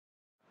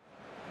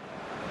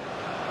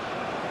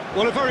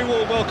Well, a very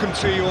warm welcome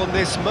to you on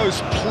this most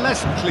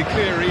pleasantly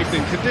clear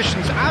evening.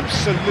 Conditions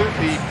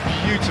absolutely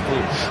beautiful.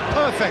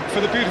 Perfect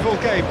for the beautiful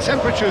game.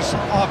 Temperatures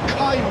are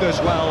kind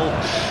as well.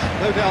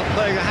 No doubt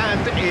playing a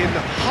hand in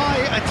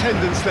high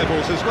attendance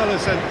levels as well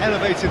as an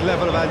elevated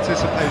level of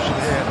anticipation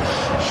here.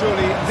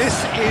 Surely this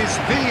is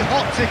the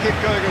hot ticket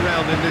going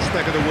around in this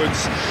neck of the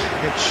woods.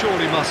 It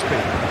surely must be.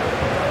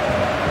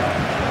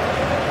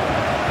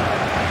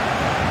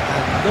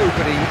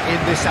 Nobody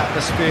in this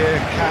atmosphere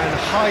can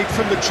hide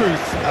from the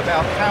truth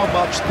about how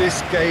much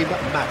this game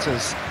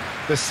matters.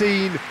 The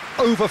scene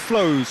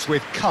overflows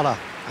with colour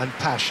and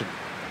passion.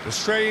 The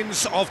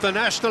strains of the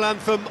national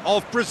anthem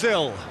of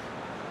Brazil.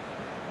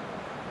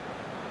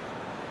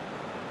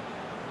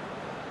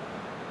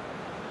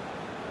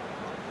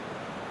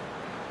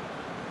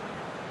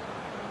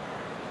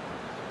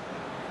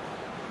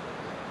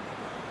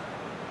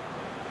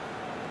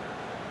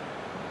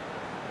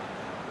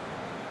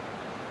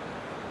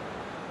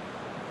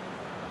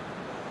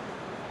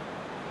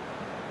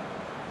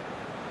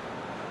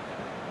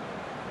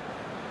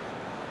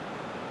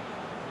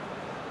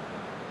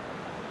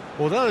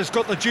 Well, that has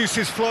got the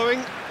juices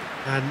flowing,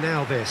 and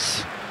now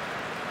this.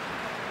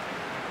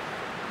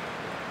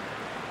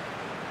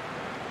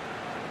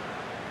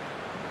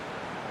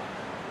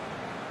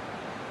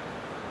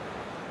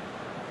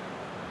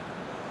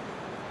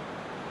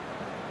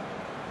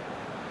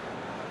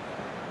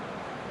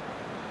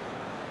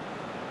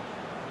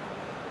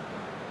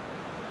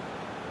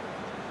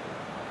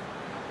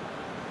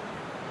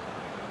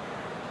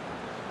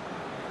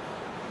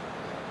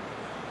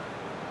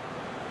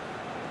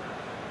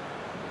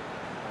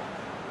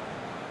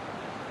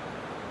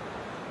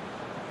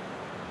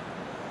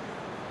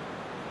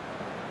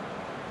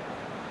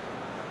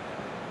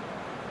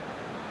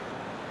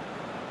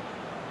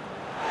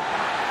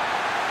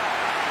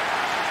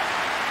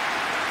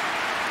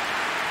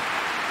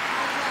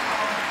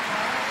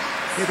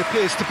 It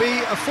appears to be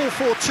a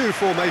 4-4-2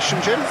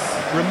 formation, Jim.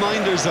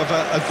 Reminders of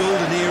a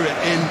golden era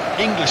in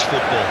English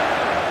football,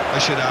 I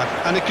should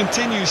add. And it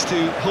continues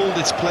to hold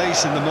its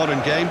place in the modern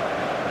game.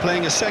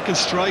 Playing a second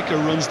striker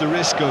runs the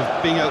risk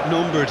of being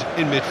outnumbered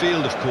in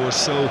midfield, of course.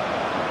 So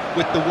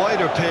with the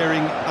wider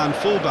pairing and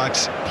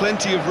fullbacks,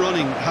 plenty of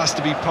running has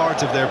to be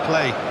part of their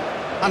play.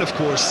 And of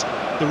course,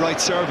 the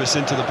right service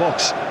into the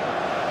box.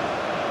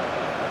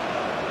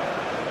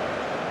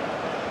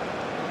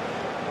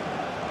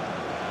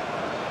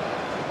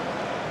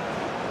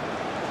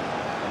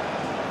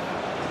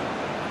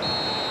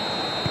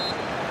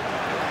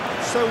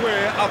 So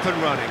we're up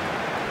and running.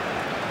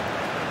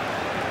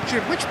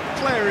 Jim, which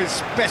player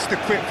is best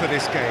equipped for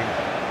this game?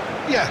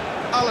 Yeah,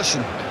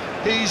 Alisson.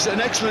 He's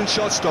an excellent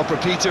shot stopper,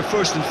 Peter,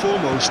 first and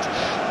foremost,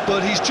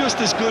 but he's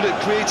just as good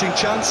at creating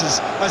chances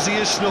as he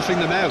is snuffing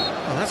them out.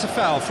 Well, that's a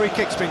foul. Free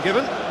kick's been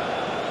given.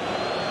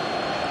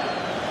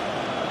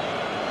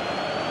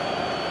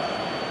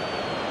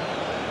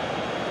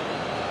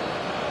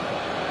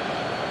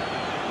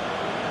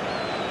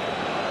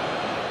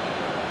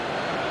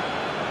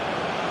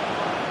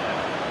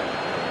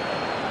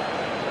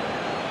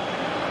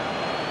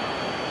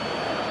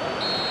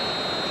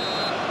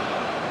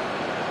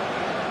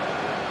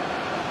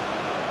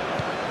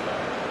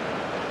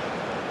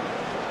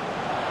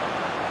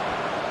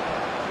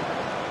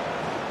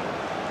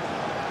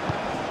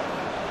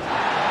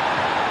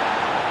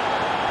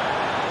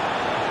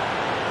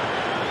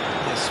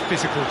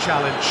 Physical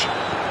challenge.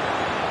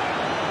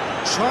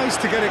 Tries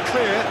to get it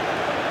clear.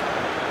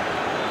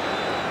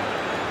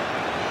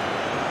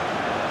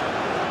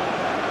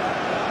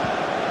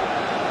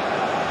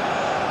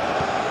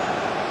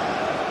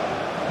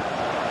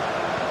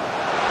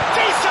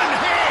 Decent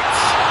hit!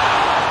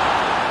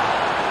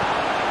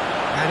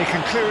 And he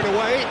can clear it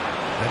away.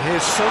 And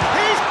here's some...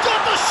 He's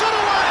got the shot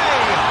away!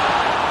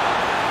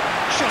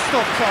 Just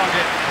off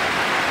target.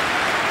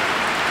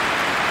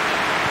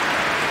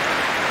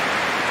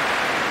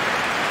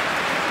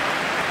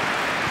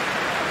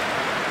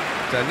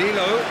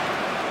 Danilo.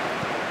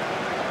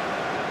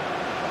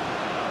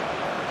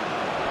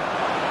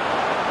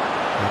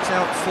 It's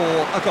out for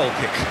a goal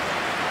kick.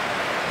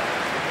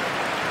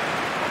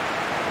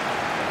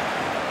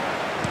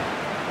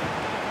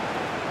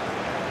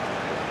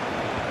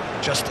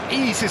 Just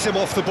eases him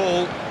off the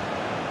ball.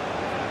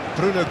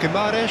 Bruno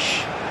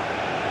Guimaraes.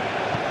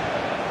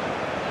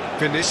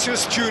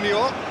 Vinicius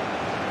Junior.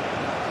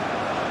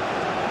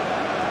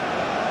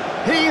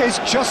 He is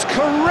just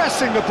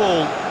caressing the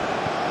ball.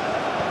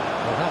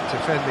 Well, that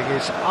defending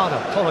is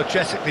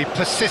unapologetically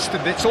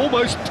persistent. It's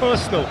almost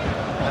personal,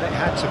 and it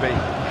had to be.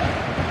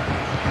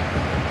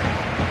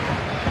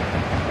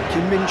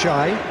 Kim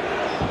Min-jae.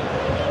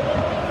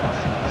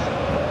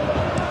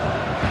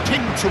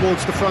 Pinged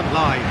towards the front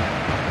line.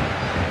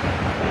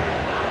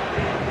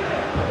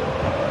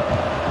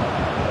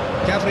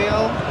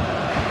 Gabriel.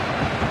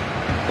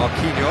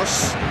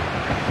 Marquinhos.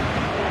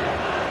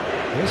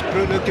 Here's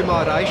Bruno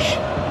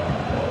Guimaraes.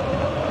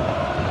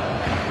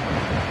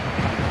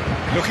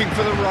 Looking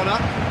for the runner.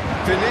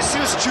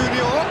 Vinicius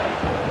Junior.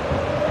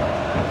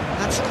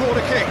 That's a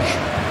corner kick.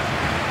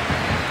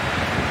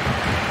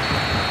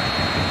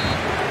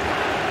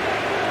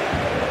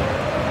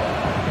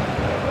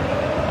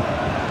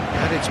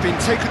 been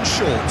taken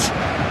short.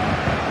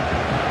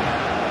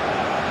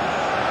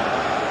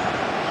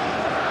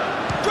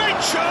 Great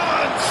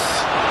chance!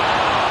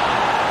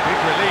 Big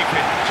relief,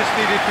 it just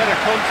needed better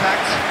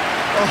contact.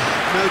 Oh,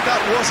 no,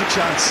 that was a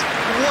chance.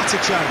 What a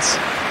chance.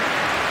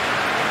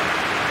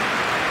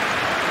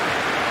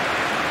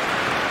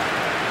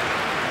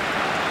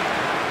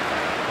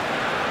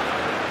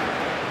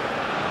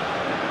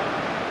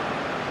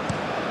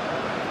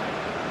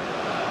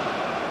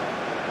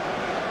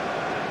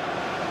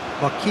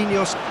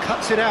 Marquinhos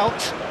cuts it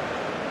out.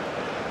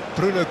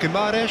 Bruno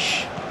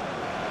Guimaraes.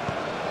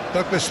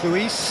 Douglas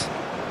Luiz.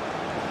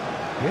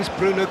 Here's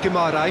Bruno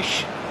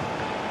Guimaraes.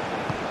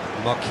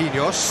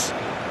 Marquinhos.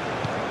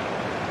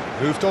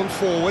 Moved on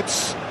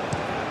forwards.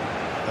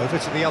 Over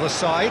to the other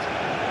side.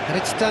 And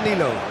it's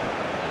Danilo.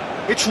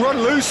 It's run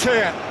loose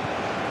here.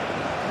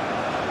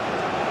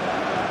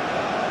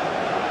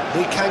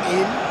 Lee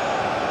Kang-in.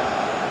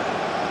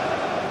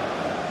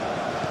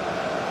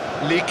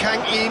 Lee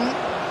Kang-in.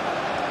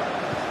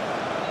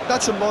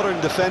 That's a modern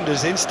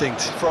defender's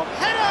instinct from...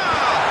 Header!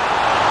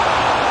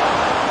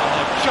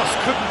 Oh, just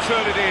couldn't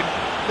turn it in.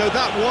 No,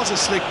 that was a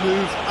slick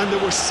move, and there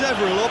were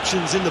several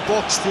options in the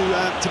box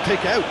to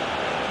pick out.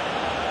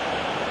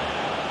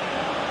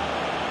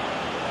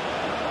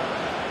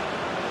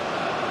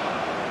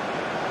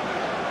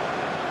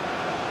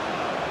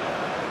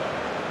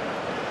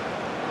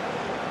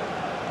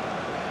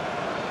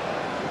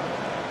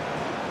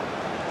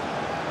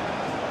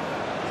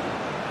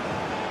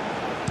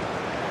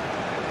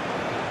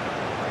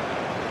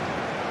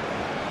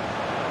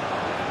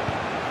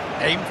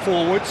 Aim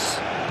forwards.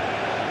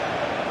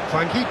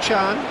 Hwang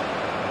Hee-chan.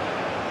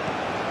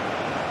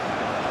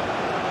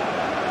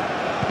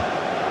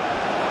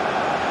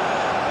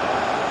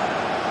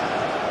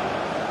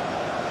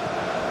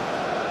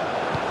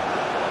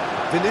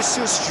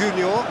 Vinicius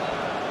Junior.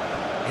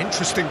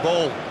 Interesting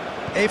ball.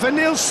 Eva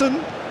Nielsen.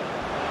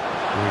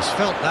 Oh, he's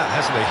felt that,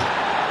 hasn't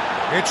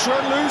he? It's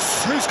run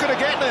loose. Who's going to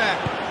get there?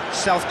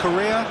 South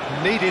Korea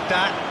needed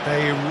that.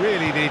 They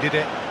really needed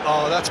it.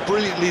 Oh, that's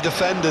brilliantly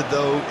defended,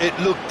 though. It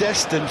looked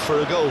destined for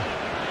a goal.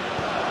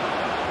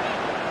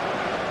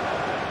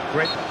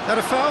 Great. That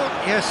a foul?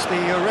 Yes, the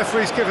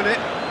referee's given it.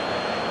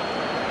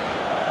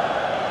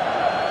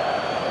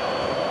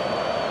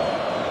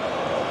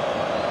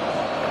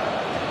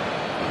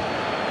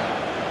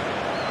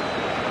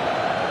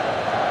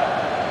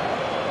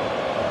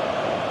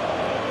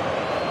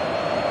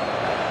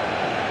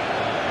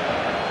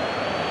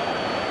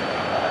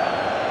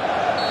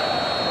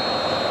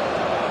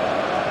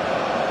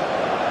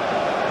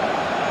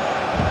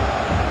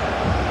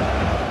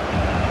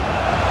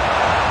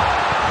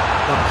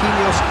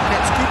 Marquinhos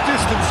gets good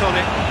distance on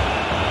it.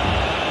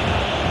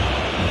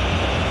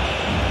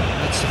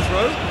 That's the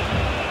throw.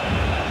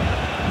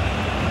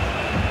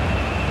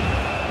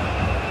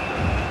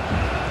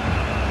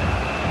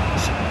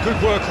 Some good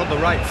work on the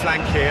right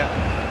flank here.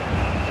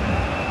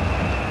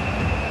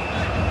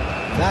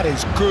 That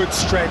is good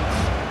strength.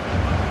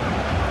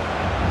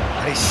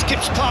 And he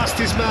skips past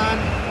his man.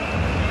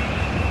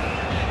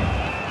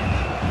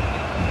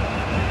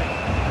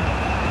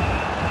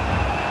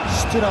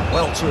 Stood up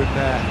well to him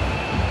there.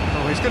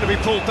 Oh, he's going to be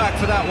pulled back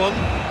for that one.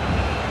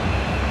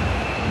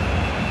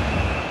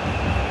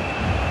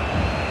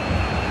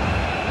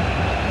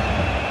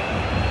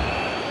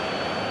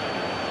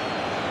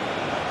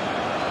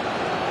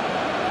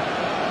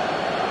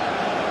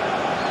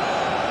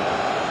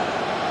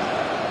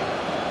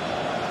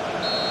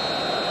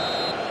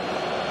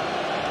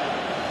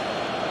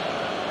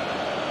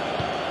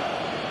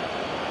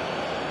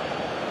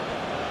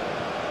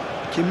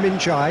 Kim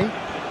Min-jae.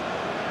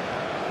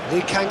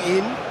 Lee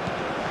Kang-in.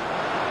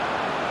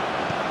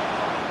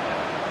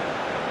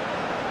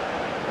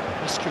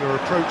 Muscular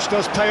approach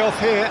does pay off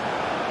here.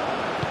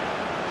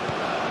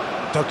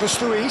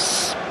 Douglas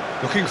Luiz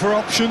looking for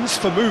options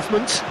for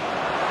movement.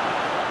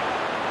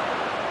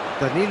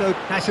 Danilo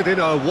has it in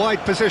a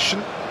wide position.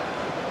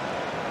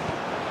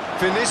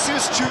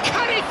 Vinicius to...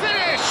 Can he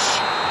finish?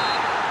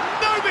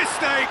 No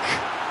mistake!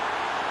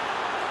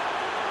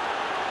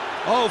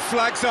 Oh,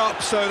 flags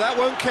up, so that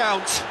won't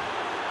count.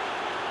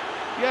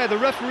 Yeah, the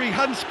referee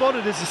hadn't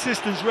spotted his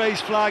assistant's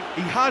raised flag.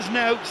 He has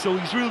now, so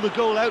he's ruled the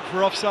goal out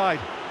for offside.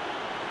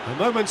 A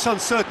moment's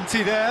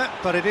uncertainty there,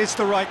 but it is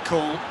the right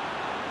call.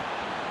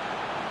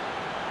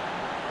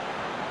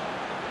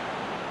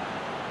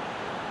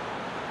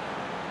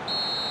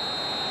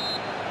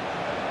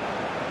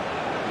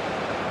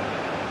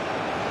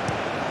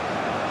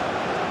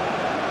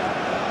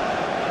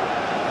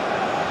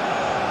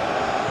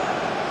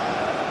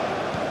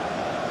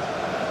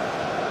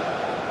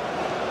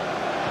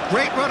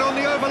 Great run on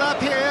the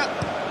overlap here.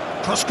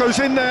 Cross goes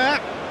in there.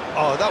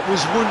 Oh, that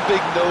was one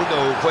big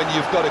no-no when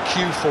you've got a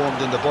queue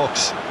formed in the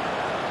box.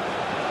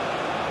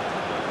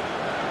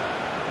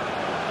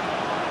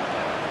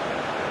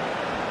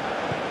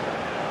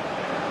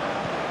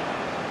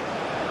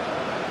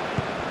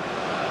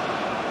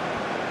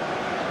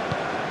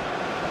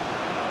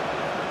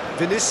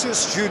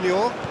 Vinicius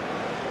Junior.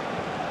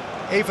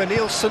 Eva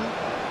Nielsen.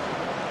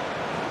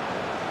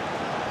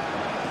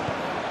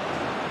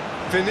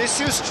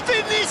 Vinicius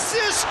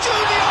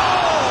Junior!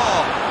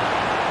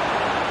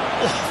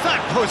 Oh,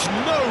 that was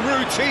no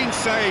routine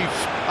save.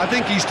 I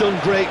think he's done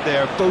great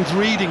there, both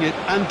reading it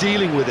and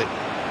dealing with it.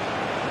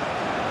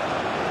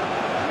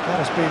 That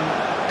has been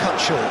cut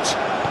short.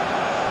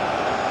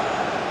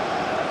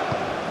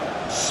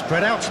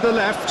 Spread out to the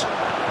left.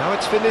 Now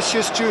it's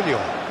Vinicius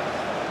Junior.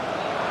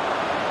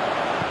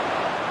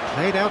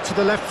 Played out to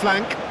the left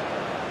flank.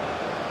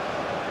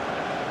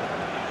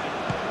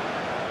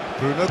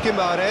 Bruno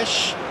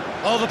Guimaraes.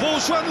 Oh, the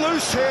ball's run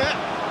loose here.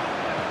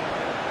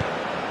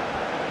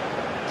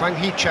 Wang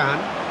Hee-chan.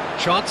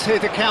 Chance here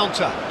to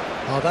counter.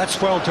 Oh,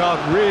 that's well done,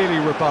 really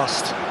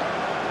robust.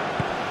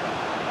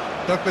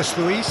 Douglas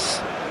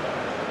Luiz.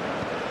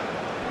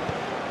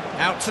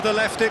 Out to the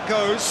left it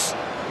goes.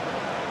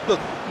 Look,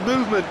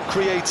 movement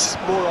creates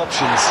more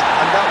options,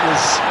 and that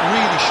was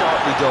really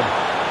sharply done.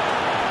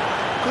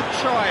 Good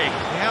try.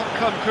 The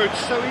outcome could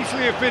so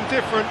easily have been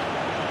different.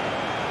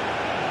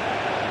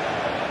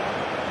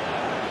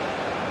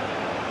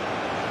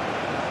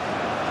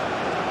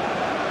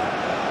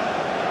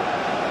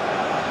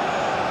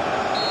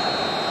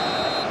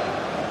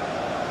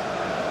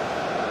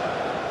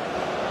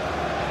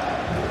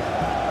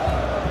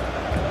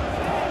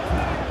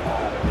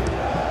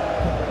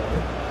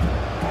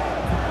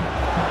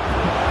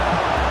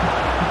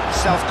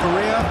 South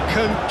Korea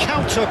can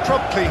counter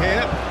promptly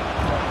here.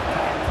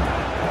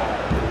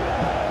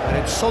 And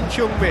it's Son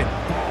Heung-min.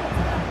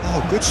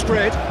 Oh, good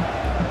spread.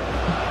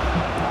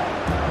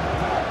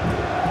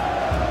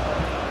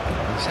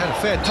 He's had a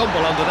fair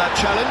tumble under that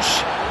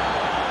challenge.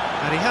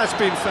 And he has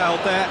been fouled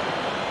there.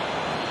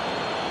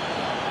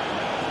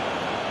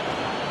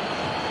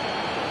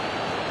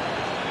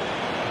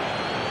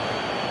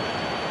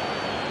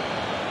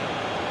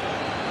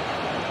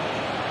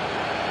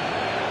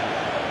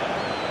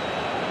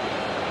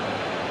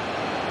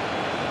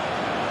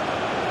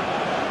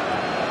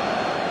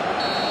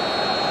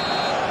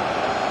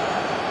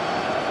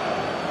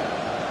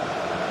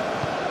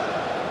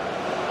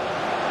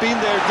 Been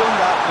there, done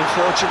that,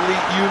 unfortunately.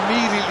 You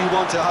immediately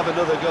want to have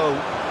another go.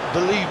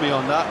 Believe me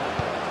on that.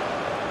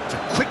 It's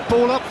a quick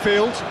ball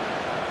upfield.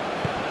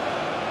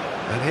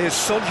 And here's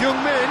Son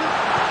Heung-min.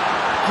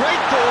 Great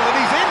ball, and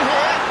he's in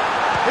here.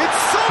 It's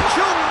Son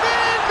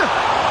Heung-min!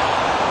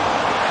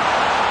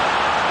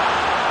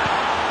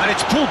 And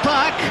it's pulled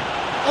back.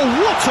 Oh,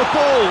 what a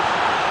ball!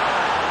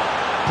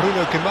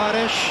 Bruno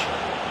Guimaraes.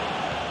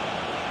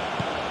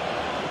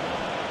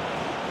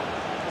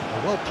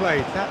 Well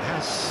played, that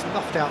has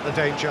snuffed out the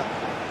danger.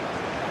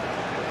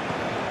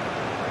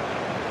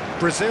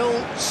 Brazil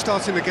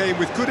starting the game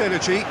with good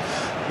energy,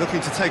 looking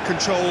to take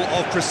control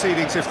of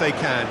proceedings if they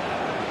can.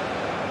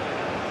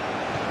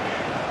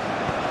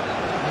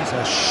 There's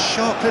a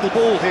sharp little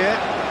ball here.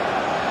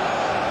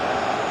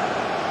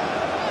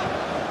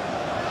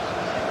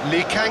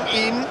 Lee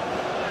Kang-in.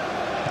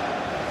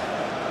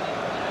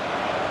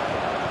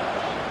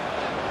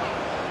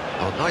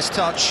 Oh, nice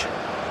touch.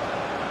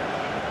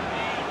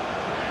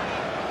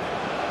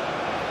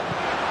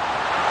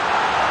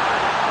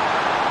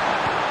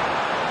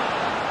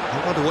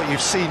 I wonder what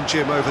you've seen,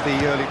 Jim, over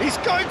the early... He's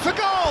going for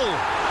goal!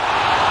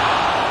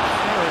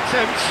 Fair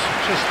attempt,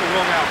 just the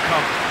wrong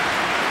outcome.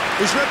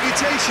 His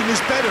reputation is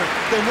better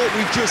than what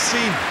we've just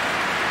seen.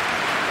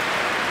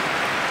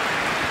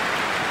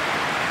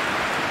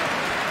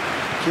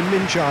 Kim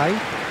Min-jae.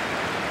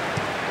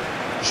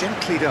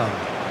 Gently done.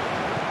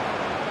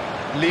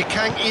 Lee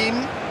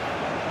Kang-in.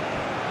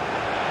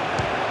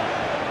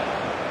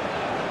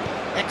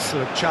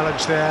 Excellent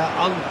challenge there,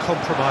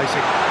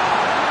 uncompromising.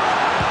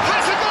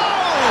 Has a goal!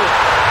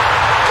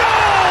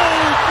 Goal!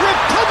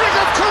 Republic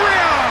of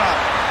Korea!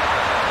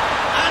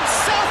 And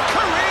South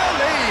Korea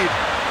lead!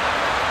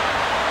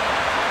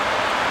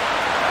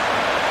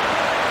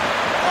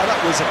 Oh,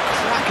 that was a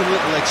cracking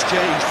little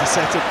exchange to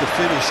set up the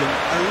finish, and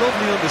a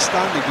lovely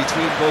understanding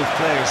between both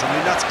players. I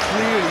mean, that's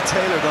clearly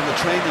tailored on the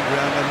training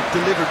ground and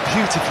delivered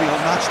beautifully on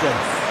match day.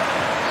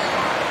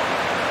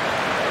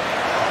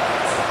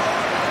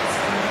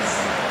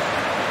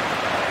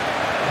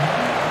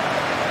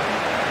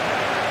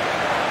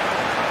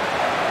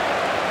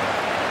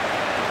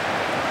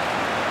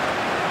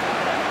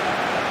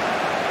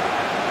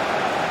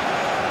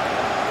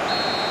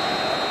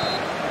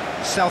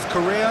 South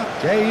Korea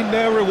gain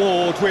their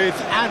reward with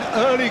an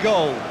early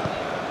goal.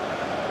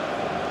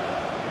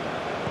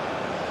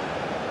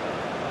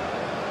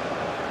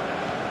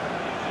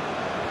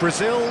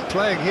 Brazil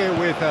playing here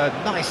with a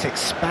nice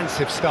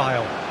expansive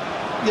style.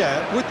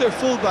 Yeah, with their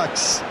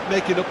fullbacks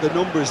making up the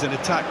numbers in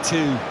attack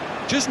too.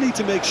 Just need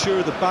to make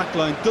sure the back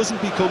line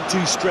doesn't become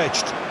too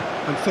stretched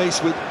and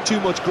faced with too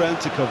much ground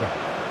to cover.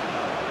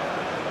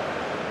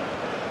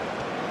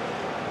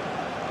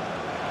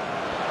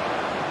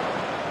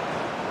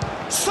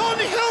 Son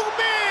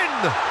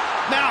Heung-min!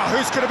 Now,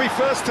 who's going to be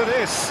first to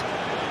this?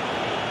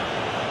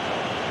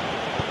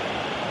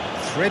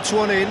 Threads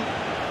one in.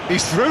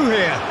 He's through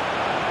here.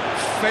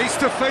 Face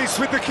to face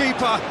with the keeper.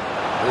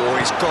 Oh,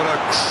 he's got a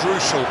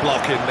crucial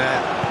block in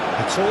there.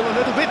 It's all a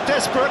little bit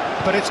desperate,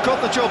 but it's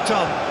got the job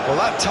done. Well,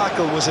 that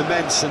tackle was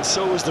immense, and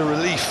so was the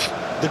relief.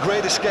 The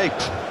great escape.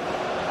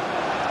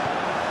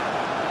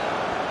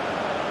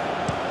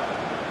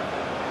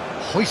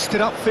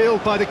 Hoisted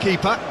upfield by the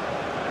keeper.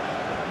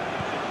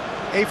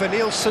 Eva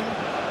Nielsen.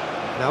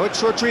 Now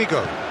it's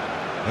Rodrigo.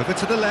 Over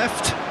to the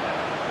left.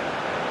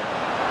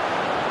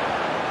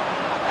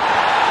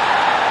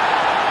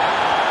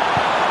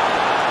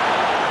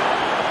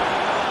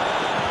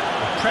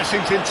 The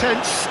pressing's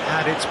intense,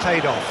 and it's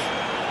paid off.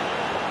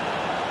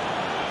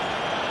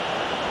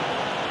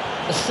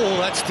 Oh,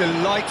 that's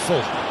delightful.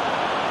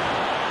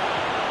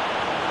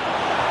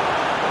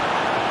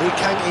 Lee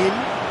Kang-in.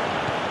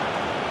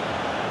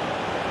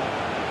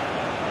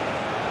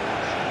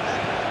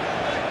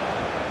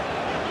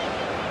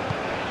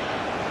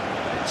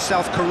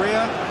 South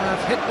Korea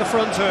have hit the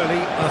front early,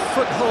 a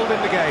foothold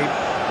in the game.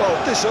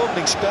 Well, this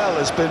opening spell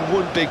has been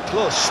one big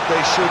plus.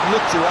 They should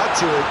look to add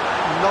to it,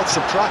 not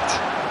subtract.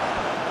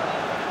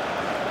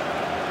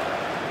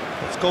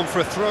 It's gone for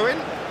a throw-in.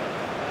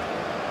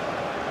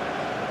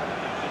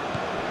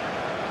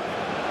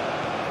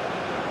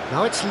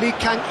 Now it's Lee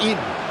Kang-in.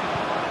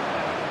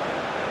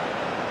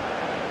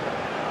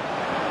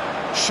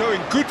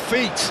 Showing good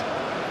feet.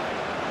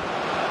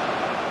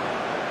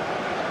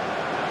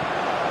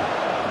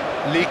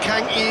 Lee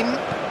Kang-in.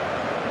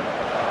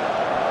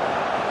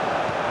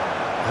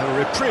 A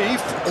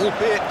reprieve,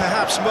 albeit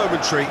perhaps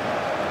momentary.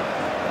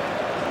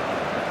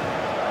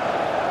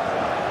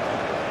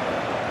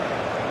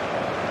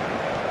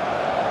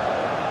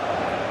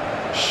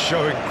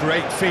 Showing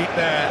great feet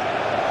there.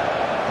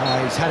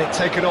 Oh, he's had it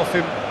taken off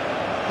him.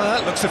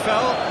 That looks a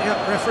foul.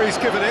 Yep, referee's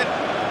given it.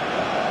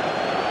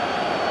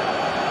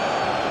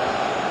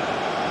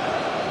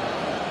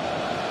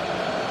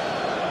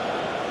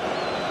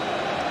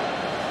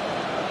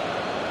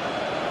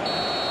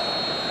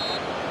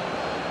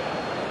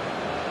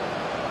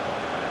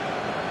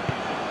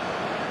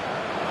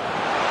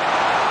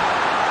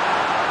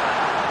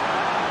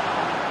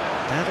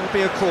 That'll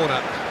be a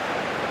corner.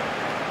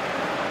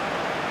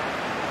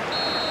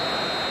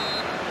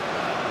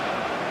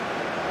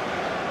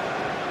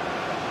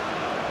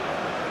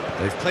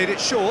 They've played it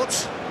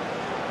short.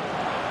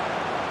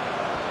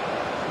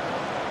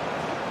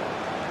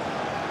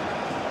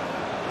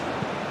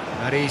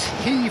 And he's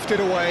heaved it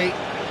away.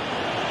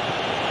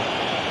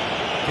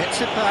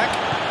 Gets it back.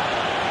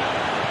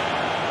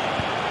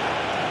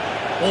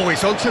 Oh,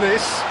 he's onto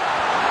this.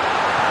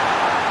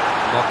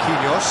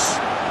 Marquinhos.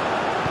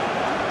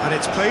 And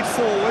it's played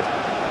forward.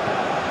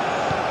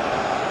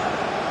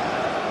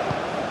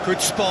 Good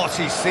spot,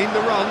 he's seen the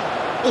run.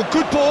 Oh,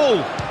 good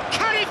ball!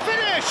 Can he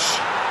finish?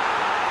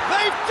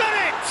 They've done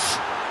it!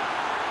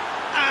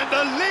 And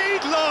the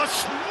lead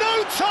lost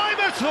no time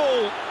at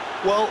all!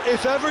 Well,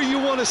 if ever you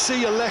want to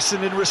see a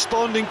lesson in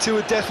responding to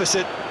a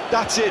deficit,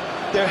 that's it.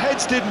 Their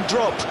heads didn't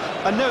drop,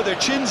 and now their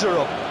chins are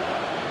up.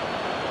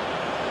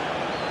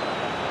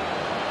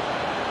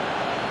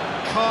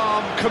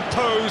 Calm,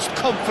 composed,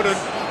 confident.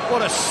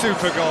 What a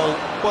super goal.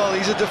 Well,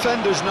 he's a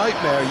defender's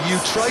nightmare. You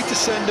try to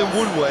send him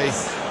one way,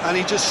 and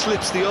he just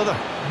slips the other.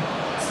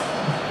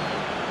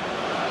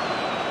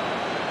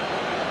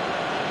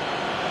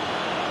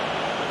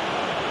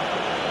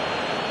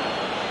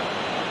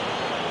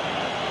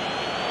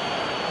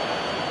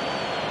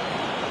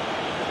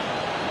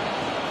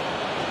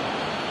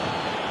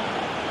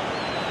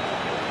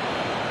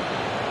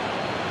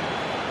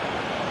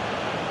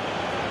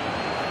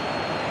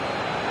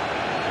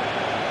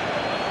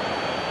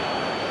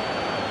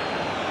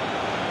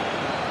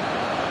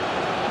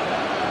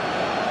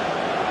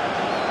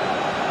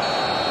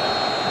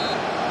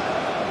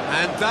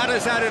 And that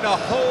has added a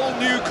whole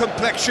new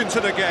complexion to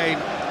the game.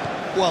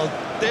 Well,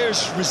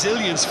 there's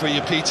resilience for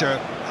you, Peter.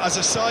 As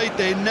a side,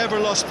 they never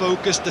lost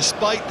focus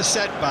despite the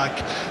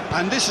setback,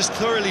 and this is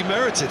thoroughly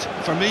merited.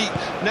 For me,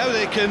 now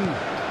they can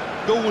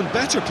go one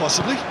better,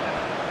 possibly.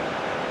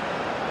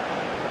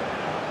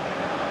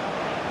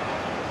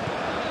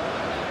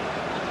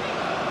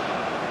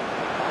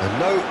 And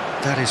no,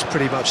 that is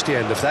pretty much the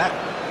end of that.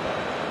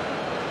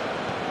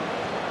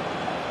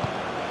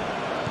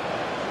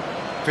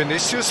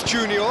 Vinicius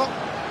Junior,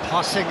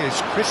 passing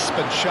is crisp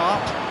and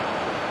sharp.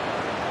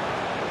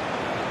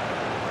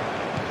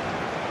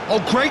 Oh,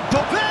 great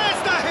ball!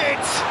 There's the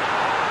hit!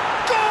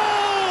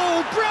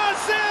 Goal!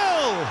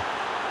 Brazil!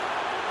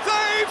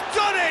 They've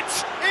done it!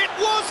 It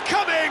was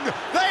coming!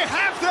 They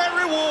have their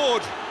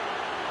reward!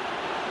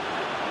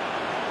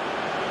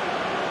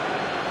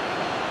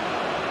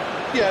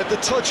 Yeah, the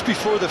touch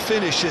before the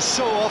finish is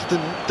so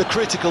often the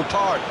critical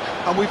part,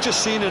 and we've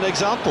just seen an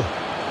example.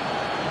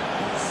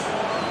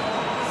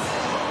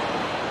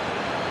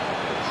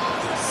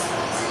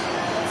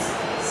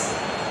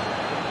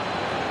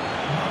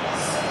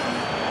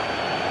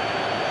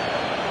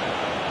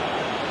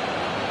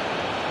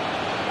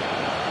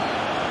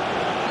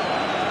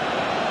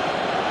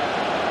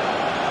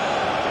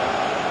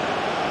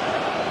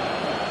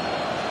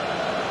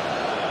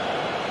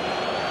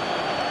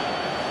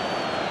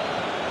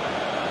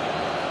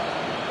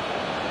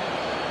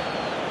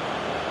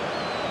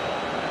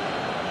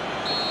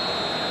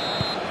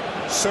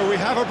 So we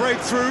have a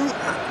breakthrough.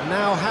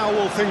 Now how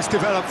will things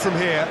develop from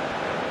here?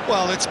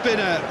 Well, it's been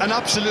an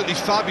absolutely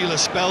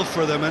fabulous spell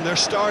for them, and they're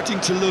starting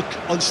to look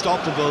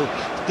unstoppable.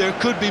 There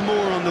could be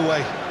more on the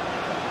way.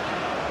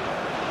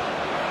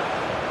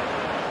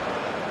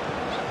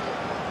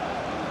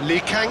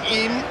 Lee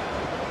Kang-in.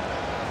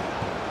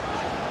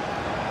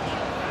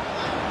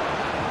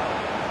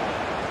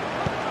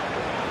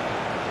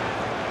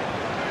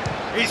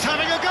 He's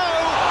having a go!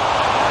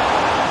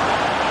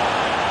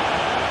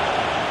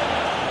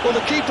 Well,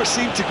 the keeper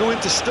seemed to go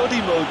into study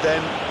mode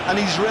then, and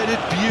he's read it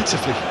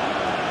beautifully.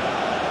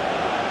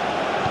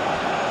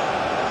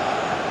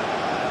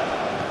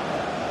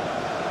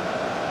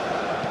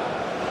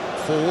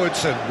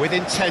 Forwards and with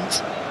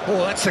intent. Oh,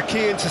 that's a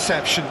key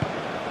interception.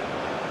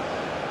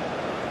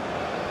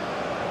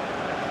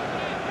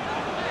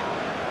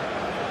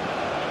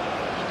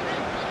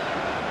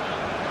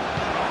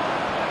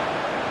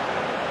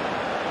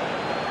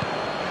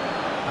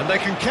 And they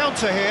can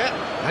counter here,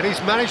 and he's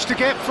managed to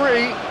get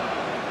free.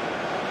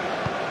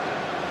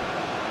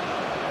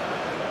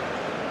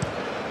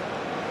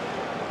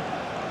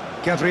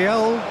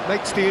 Gabriel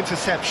makes the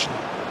interception.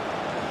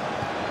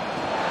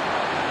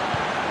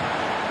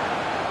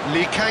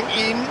 Lee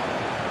Kang-in.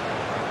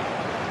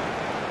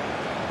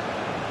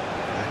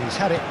 And he's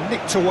had it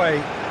nicked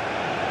away.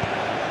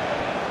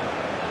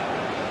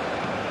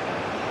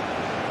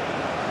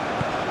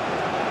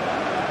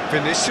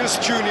 Vinicius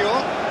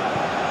Junior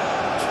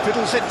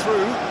fiddles it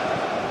through.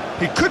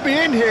 He could be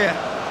in here.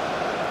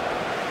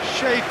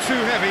 Shade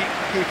too heavy.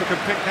 Keeper can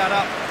pick that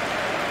up.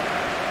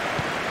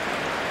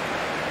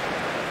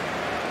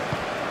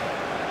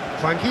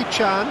 Hwang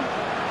Hee-chan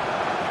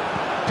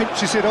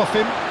pinches it off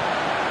him.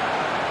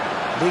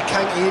 Lee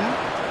Kang-in.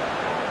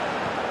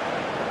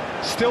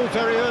 Still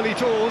very early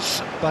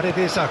doors, but it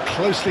is a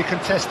closely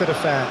contested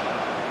affair.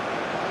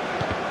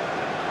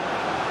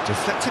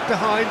 Deflected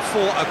behind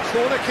for a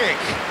corner kick.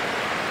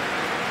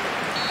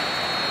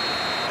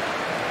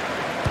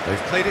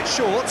 They've played it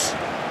short.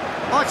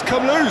 Oh, it's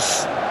come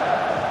loose.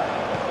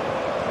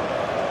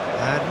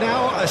 And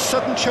now a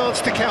sudden chance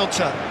to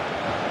counter.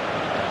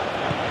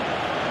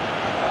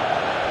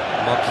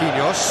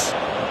 Marquinhos.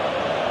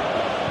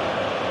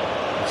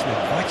 It's an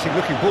inviting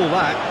looking ball,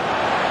 that.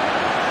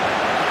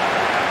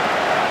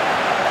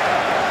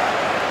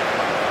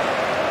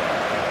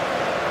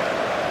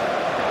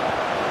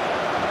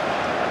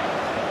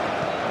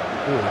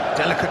 Oh, a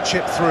delicate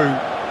chip through.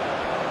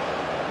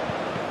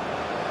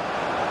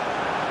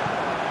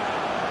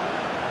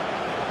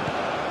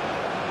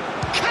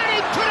 Can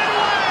he put it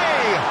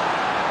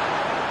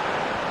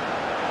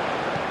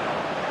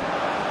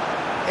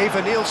away?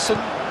 Ava Nielsen.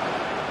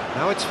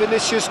 Now it's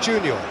Vinicius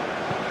Junior.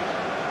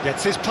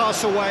 Gets his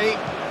pass away.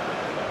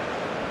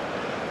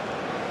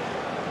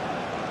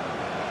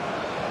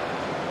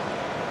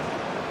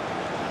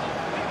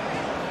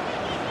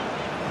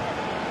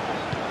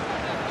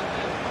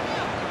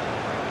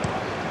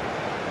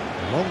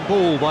 Long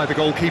ball by the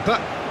goalkeeper.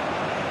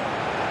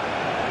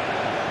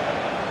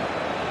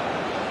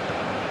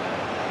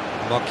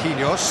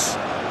 Marquinhos.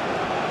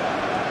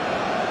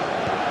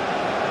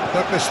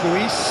 Douglas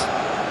Luiz.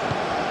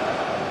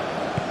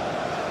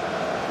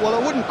 Well,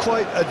 I wouldn't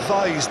quite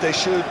advise they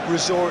should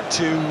resort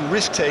to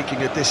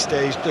risk-taking at this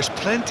stage. There's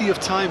plenty of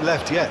time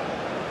left yet.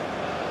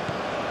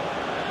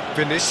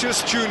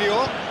 Vinicius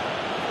Junior.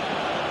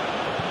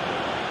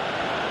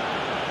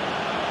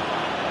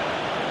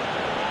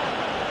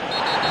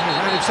 He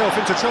ran himself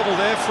into trouble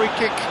there. Free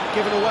kick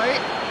given away.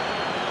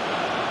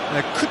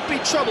 There could be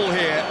trouble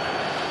here,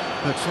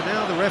 but for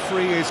now the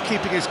referee is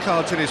keeping his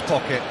cards in his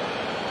pocket.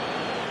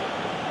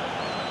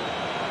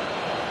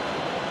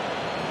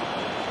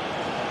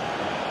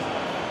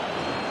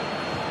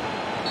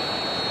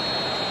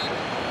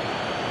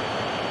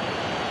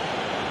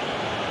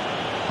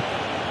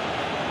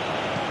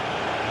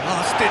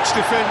 Last-ditch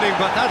defending,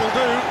 but that'll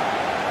do.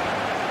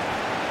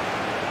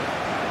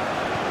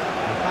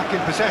 We're back in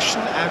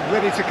possession and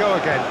ready to go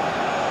again.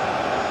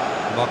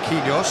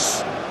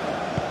 Marquinhos.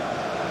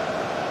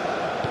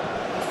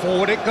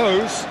 Forward it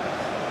goes.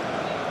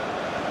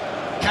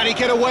 Can he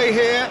get away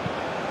here?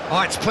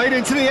 Oh, it's played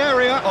into the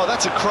area. Oh,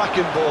 that's a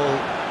cracking ball.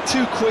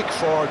 Too quick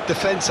for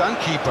defence and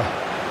keeper.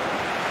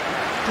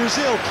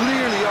 Brazil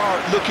clearly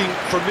are looking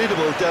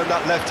formidable down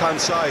that left-hand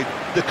side,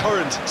 the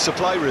current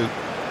supply route.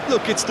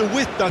 Look, it's the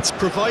width that's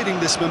providing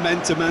this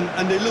momentum,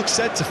 and they look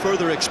set to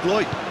further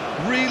exploit.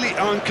 Really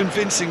aren't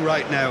convincing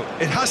right now.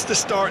 It has to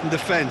start in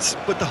defence,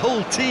 but the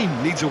whole team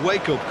needs a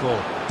wake-up call.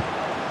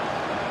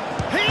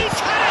 He's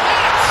had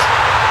it!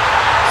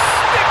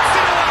 Sticks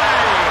it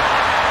away!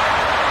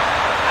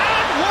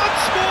 And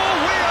once more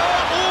we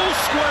are all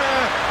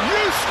square.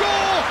 You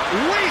score,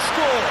 we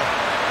score.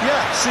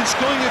 Yeah, since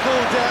going a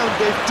goal down,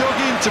 they've dug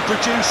in to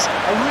produce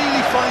a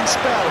really fine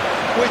spell,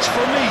 which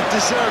for me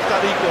deserved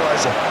that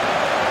equaliser.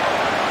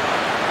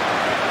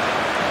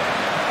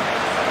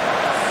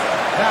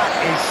 That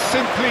is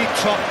simply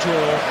top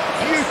draw.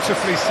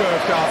 beautifully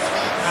served up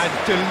and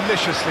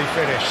deliciously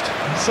finished.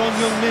 Son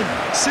Heung-min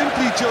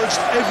simply judged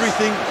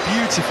everything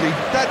beautifully.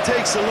 That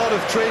takes a lot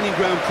of training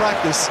ground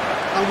practice,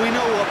 and we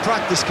know what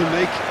practice can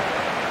make.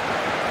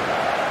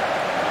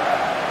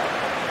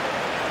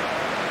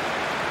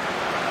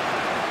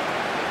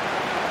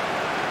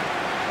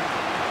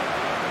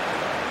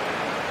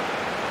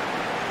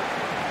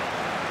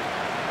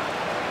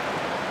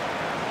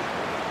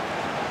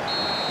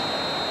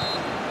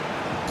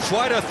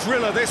 Quite a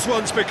thriller this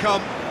one's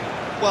become.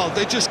 Well,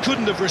 they just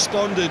couldn't have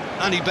responded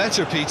any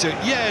better, Peter.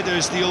 Yeah,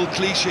 there's the old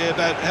cliche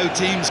about how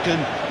teams can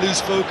lose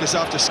focus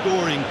after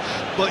scoring,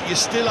 but you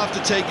still have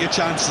to take your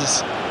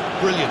chances.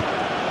 Brilliant.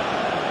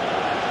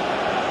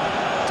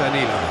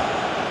 Danilo.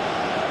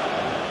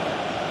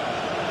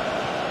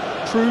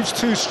 Proves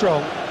too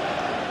strong.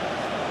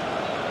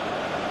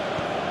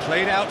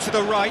 Played out to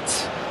the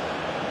right.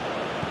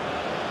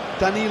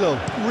 Danilo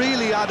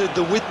really added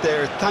the width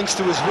there thanks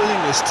to his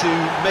willingness to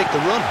make the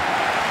run.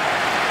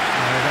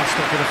 No, that's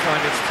not going to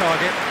find its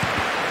target.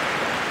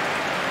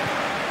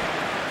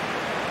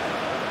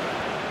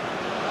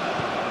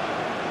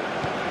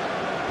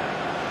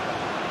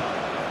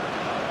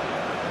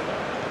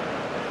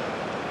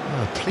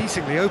 Oh,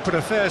 pleasingly open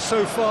affair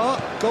so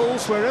far.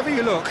 Goals wherever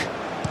you look.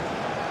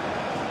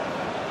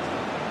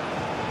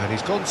 And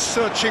he's gone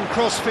searching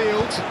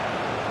cross-field.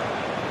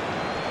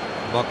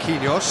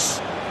 Marquinhos.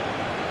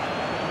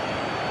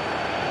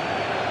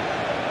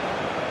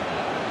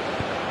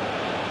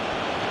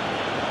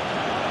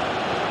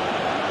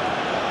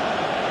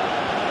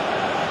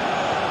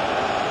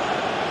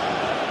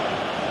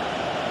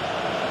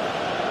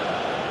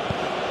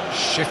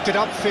 Shifted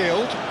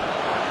upfield.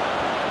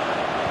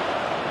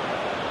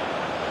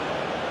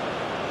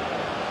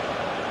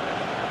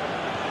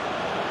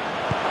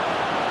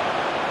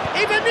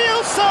 Even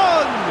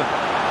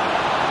Nilsson!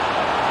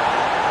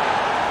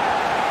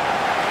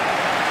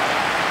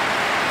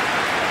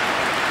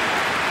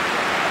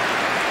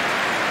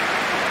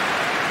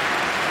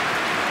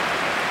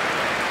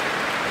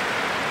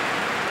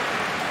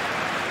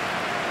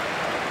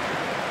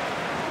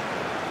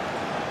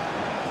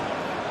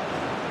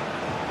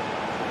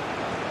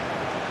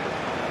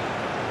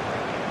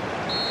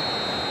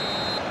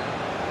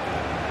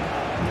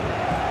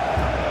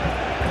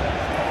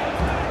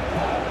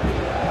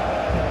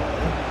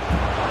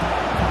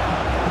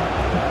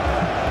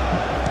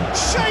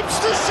 Shapes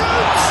to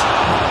shoot!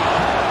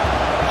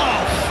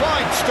 Oh,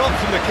 fine stop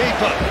from the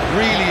keeper.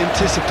 Really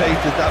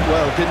anticipated that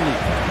well, didn't he?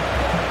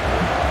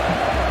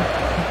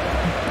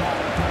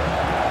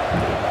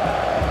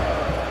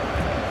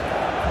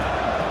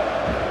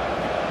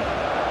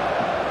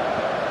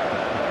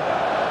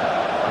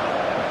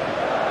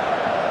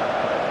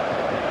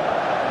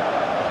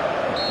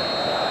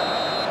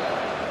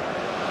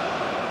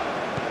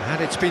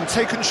 And it's been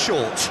taken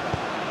short.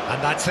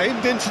 And that's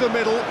aimed into the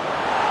middle.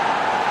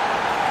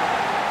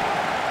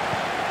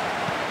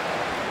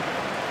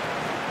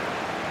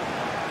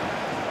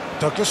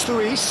 Douglas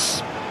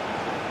Luiz.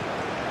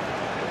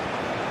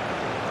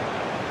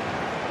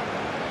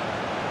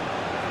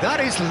 That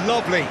is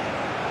lovely.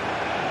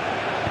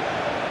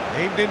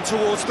 Aimed in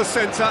towards the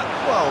centre.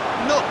 Well,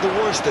 not the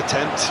worst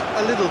attempt.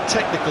 A little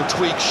technical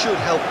tweak should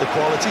help the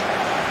quality.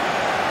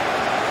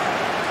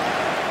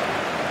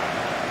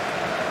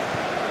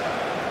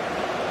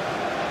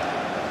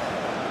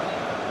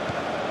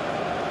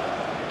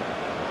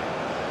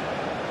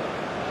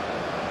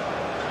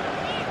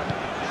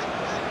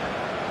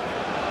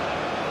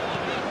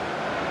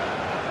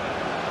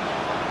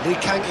 Lee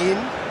Kang-in.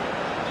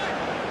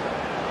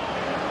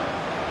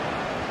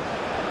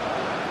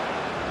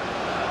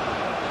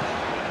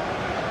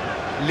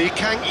 Lee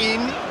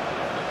Kang-in.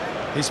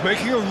 He's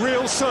making a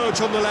real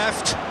surge on the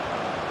left.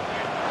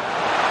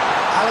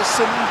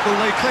 Alisson will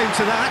lay claim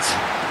to that.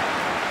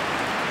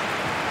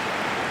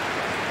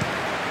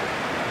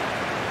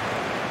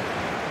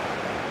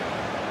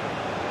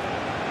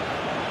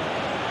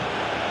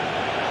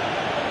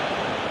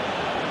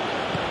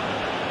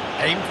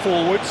 Aim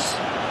forwards.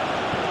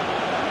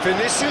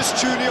 Vinicius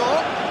Junior,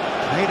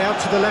 played out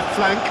to the left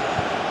flank.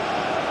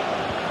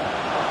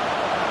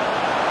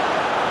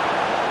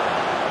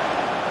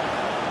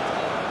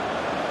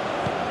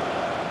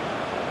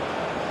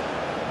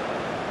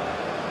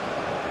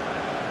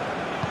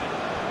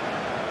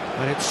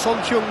 And it's Son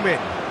Heung-min.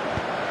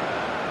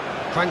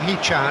 Kwang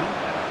Hee-chan,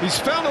 he's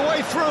found a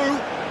way through.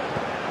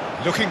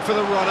 Looking for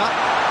the runner.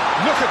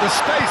 Look at the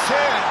space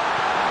here.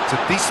 It's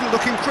a decent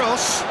looking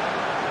cross.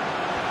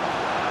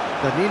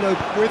 Danilo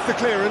with the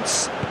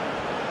clearance.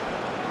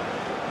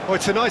 Oh,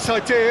 it's a nice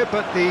idea,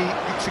 but the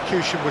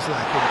execution was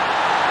lacking.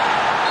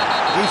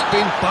 He's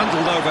been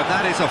bundled over,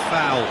 that is a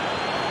foul.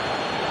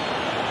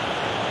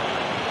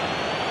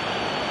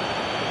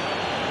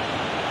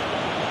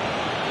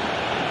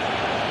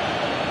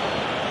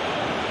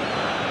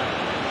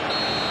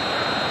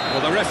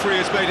 Well, the referee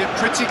has made it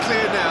pretty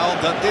clear now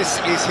that this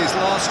is his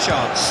last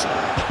chance.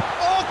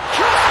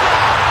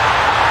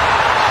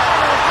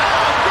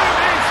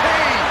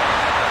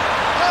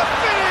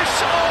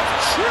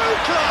 True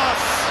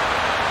class!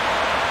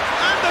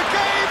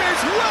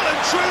 and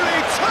truly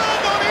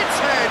turned on its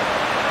head.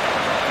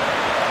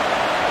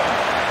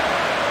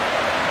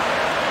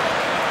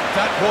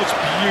 That was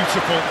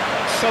beautiful,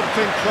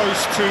 something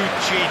close to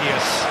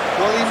genius.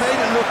 Well, he made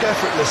it look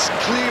effortless,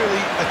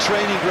 clearly a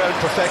training ground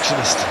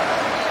perfectionist.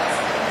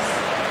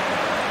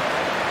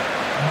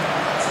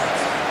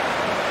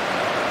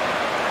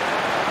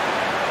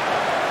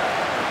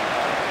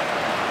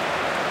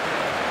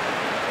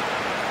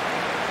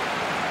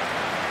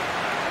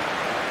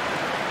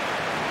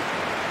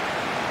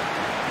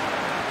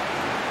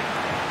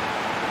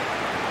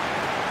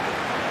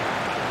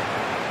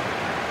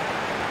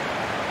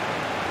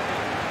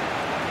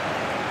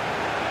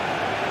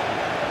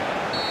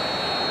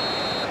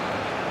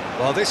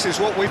 Well, this is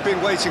what we've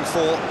been waiting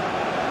for.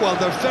 Well,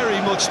 they're very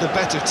much the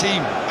better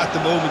team at the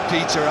moment,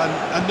 Peter,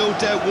 and no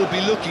doubt will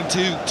be looking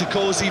to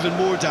cause even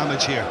more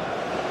damage here.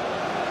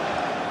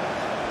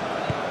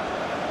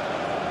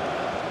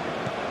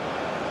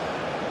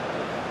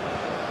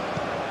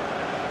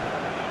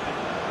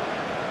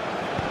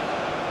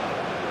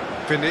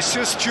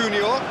 Vinicius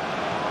Junior.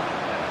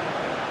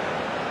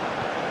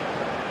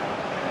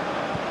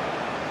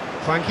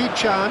 Frankie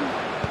Chan.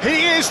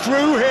 He is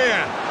through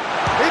here.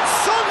 It's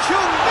Son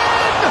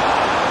Heung-min!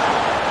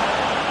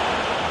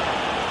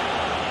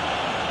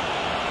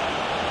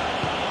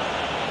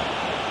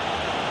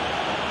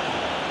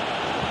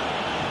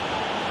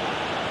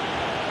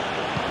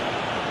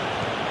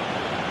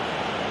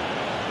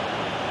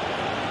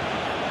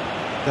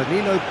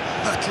 Danilo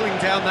hurtling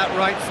down that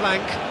right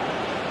flank.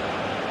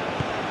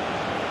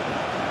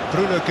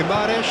 Bruno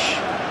Guimaraes.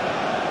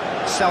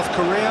 South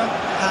Korea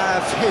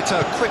have hit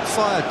a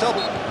quick-fire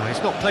double. No,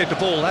 he's not played the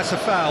ball, that's a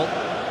foul.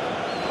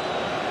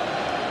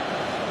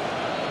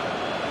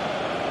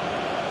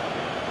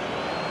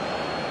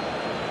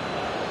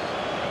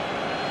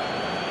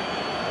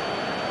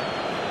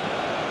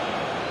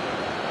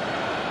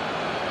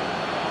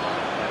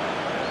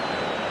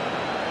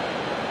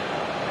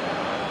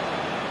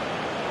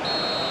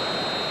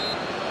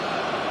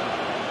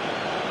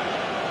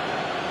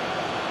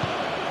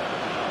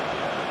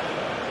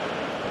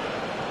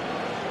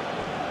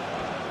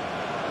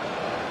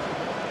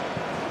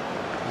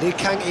 Lee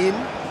Kang-in.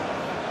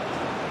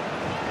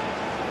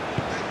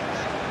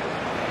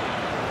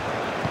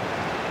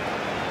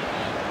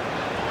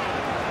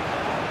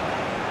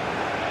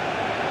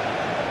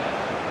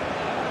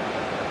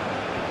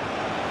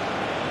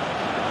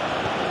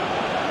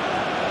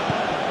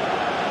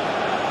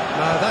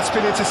 No, that's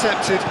been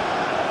intercepted.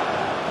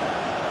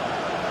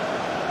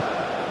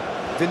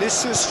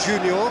 Vinicius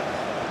Junior.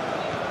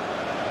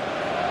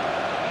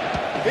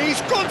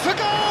 He's gone for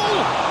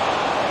goal!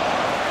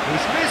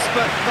 He's missed,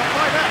 but not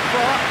by that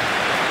far.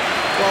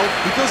 Well,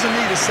 he doesn't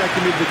need a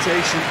second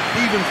invitation,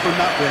 even from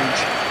that range.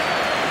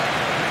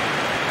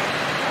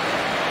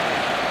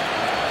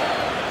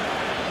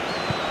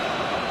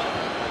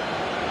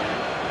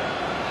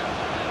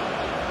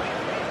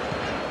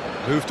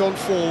 Moved on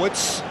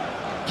forwards.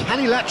 Can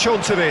he latch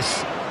on to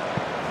this?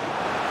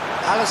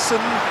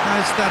 Alisson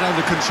has that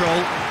under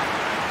control.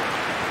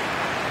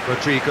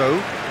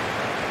 Rodrigo.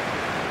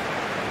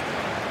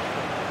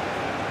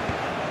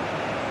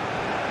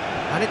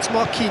 And it's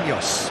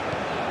Marquinhos.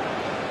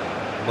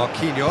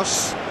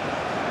 Marquinhos.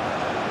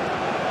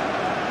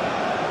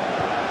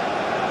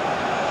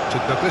 To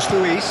Douglas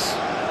Luiz.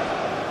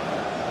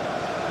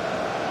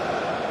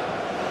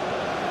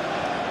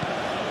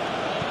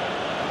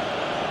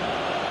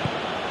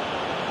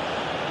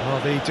 Well,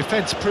 the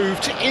defence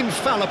proved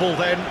infallible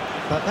then,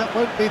 but that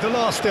won't be the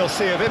last they'll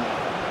see of him.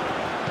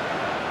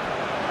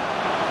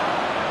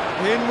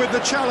 In with the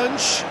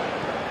challenge.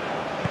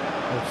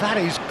 Well, that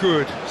is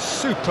good.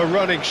 Super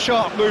running,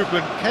 sharp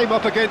movement. Came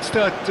up against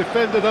a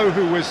defender, though,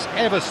 who was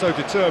ever so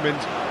determined.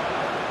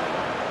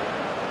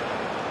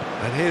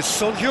 And here's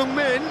Son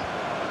Heung-min.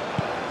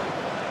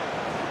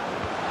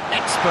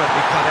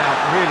 Expertly cut out,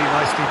 really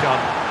nicely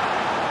done.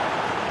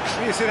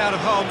 Clears it out of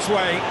harm's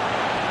way.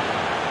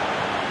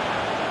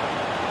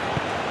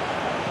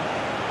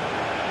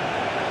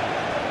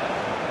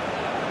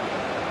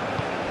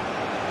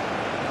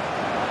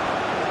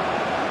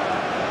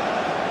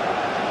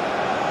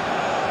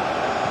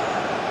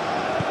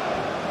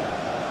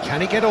 Can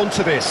he get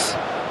onto this?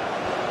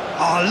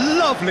 Oh,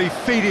 lovely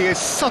feed, he is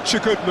such a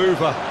good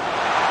mover.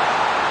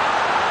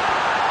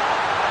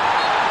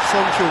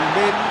 Son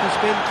Heung-min has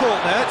been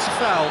caught there, it's a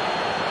foul.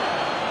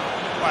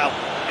 Well,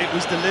 it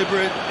was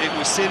deliberate, it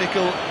was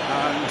cynical,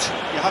 and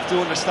you have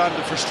to understand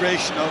the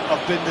frustration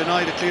of being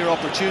denied a clear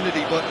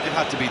opportunity, but it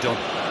had to be done.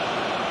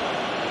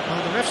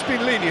 Well, the ref's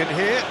been lenient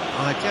here.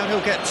 I doubt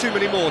he'll get too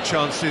many more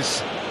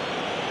chances.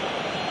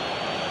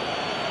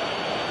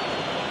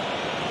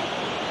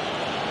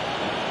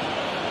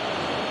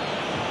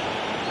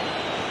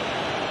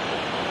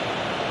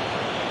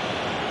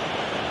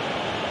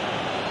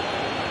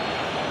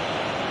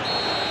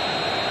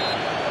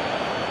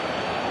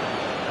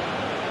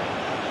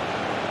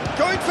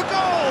 Going for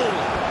goal!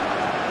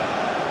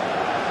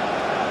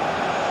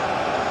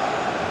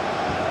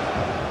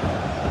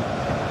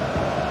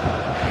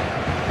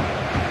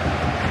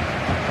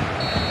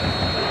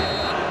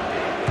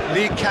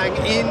 Kang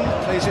in,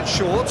 plays it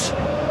short.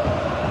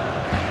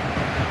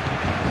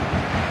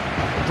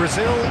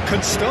 Brazil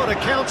can start a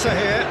counter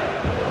here.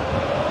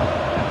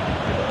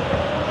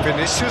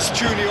 Vinicius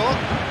Junior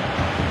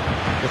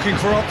looking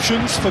for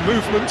options for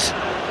movement.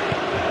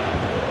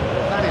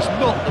 That is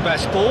not the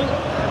best ball,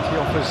 and he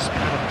offers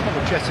an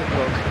apologetic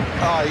look.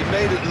 He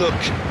made it look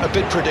a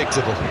bit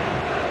predictable.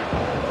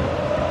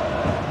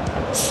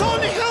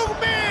 Son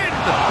Heung-min!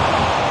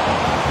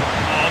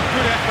 Oh,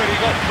 good effort, he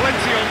got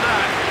plenty on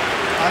that.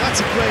 That's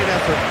a great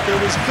effort. There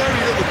was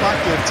very little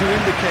backward to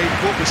indicate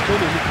what was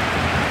coming.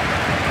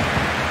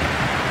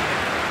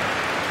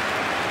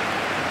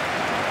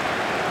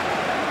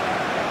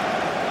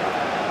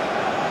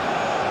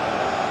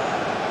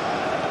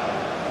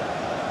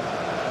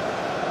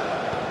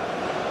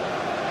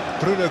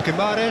 Bruno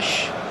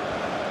Guimaraes.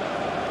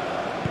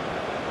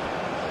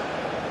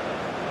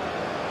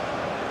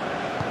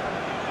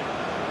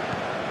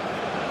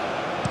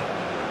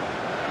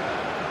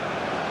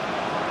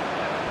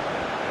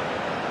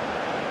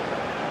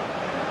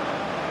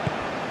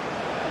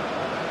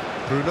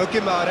 Bruno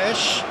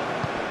Guimaraes.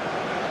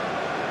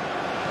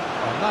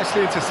 Oh,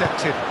 nicely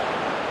intercepted.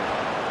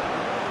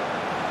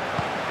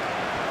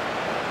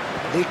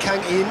 Lee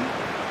Kang in.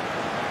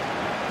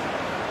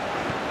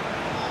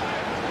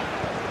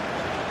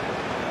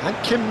 And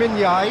Kim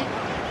Min-jae.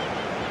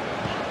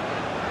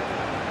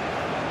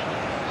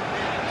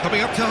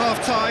 Coming up to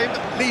half-time,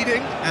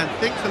 leading, and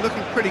things are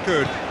looking pretty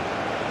good.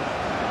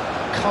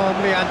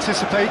 Calmly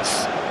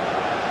anticipates.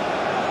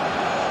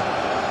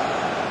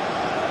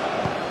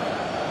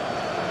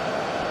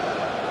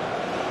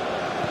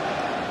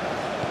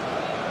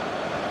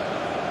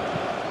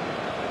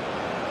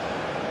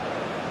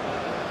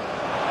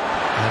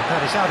 And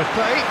that is out of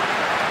play.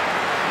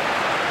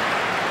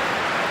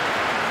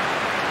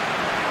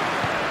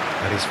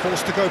 And he's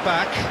forced to go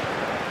back.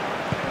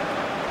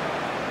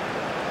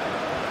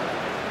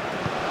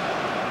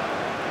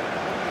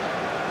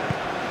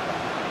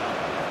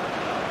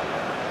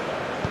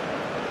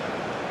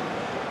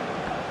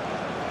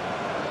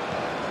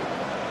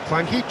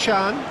 Hwang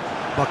Hee-chan.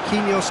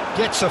 Marquinhos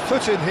gets a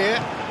foot in here.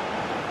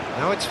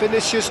 Now it's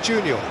Vinicius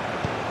Junior.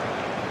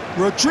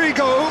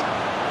 Rodrigo.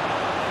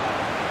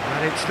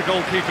 And it's the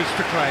goalkeepers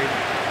to claim.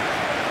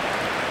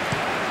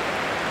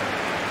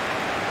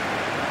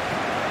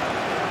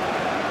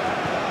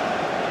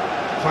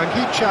 Hwang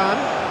Hee-chan.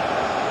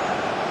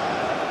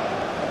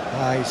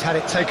 He's had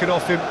it taken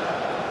off him.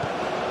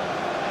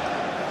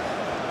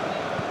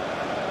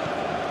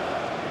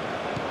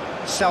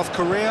 South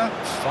Korea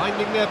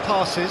finding their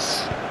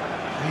passes.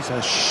 He's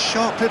a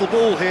sharp little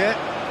ball here.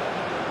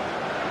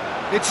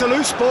 It's a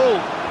loose ball.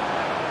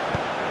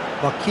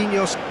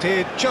 Marquinhos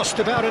did just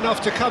about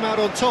enough to come out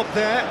on top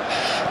there.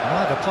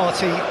 Neither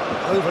party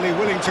overly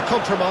willing to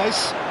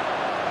compromise.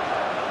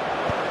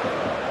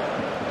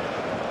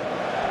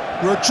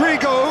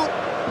 Rodrigo.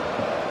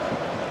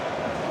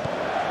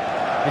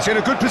 He's in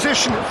a good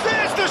position.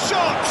 There's the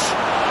shot!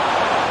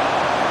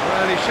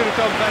 Well, he should have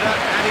done better,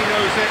 and he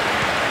knows it.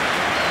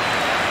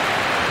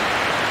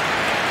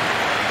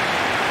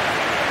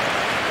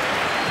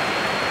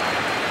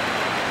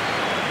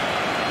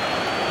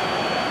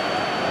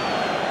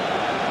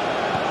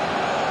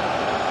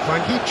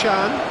 Hwang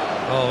Hee-chan.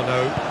 Oh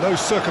no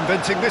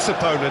circumventing this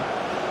opponent.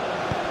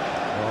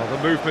 Oh,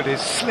 the movement is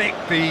slick,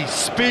 the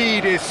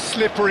speed is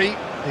slippery.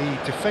 The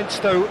defence,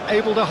 though,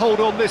 able to hold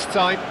on this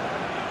time.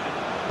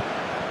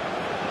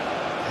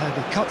 And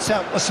he cuts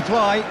out the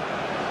supply.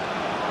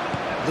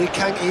 Lee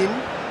Kang in.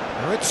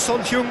 Now it's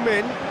Son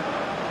Heung-min.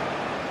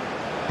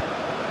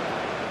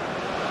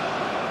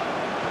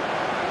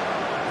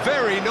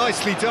 Very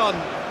nicely done.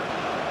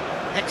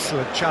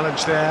 Excellent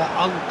challenge there,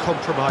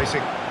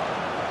 uncompromising.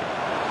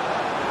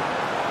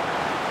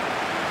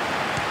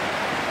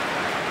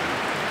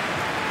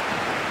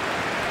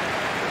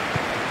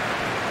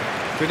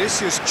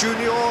 Vinicius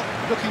Junior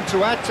looking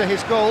to add to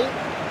his goal.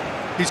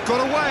 He's got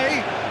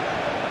away.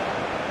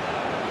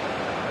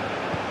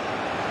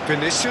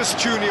 Vinicius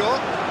Junior.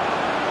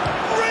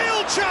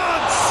 Real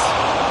chance!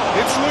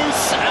 It's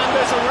loose and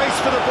there's a race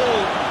for the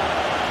ball.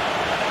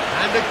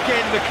 And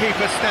again the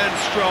keeper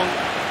stands strong.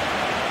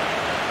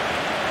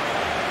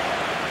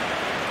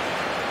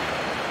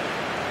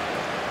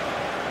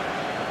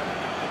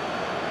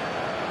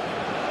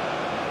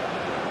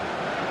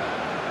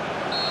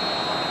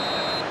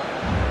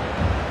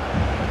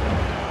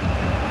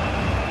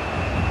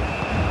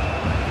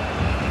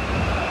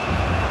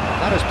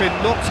 That has been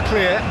knocked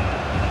clear.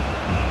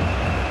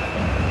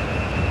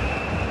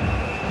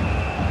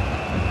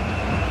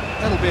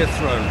 That'll be a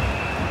throw.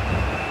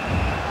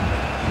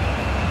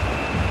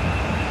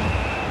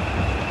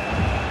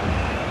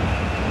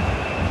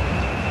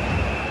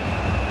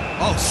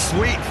 Oh,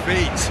 sweet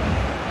feet.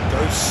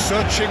 Goes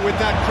searching with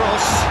that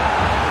cross.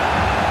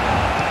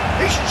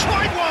 He's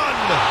tried one!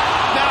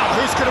 Now,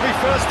 who's going to be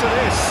first to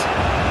this?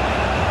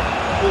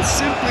 We'll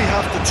simply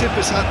have to tip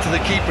his hat to the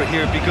keeper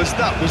here because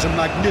that was a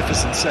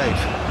magnificent save.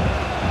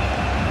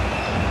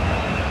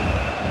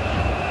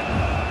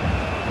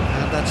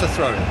 And that's a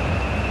throw-in.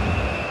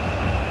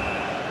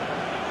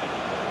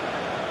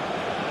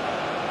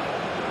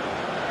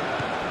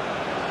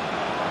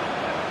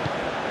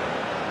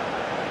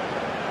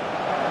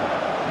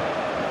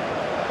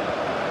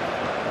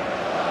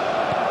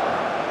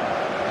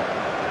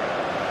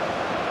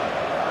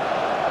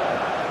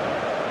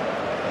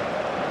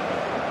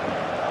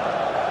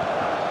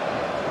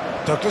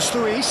 Douglas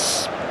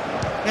Luiz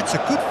gets a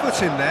good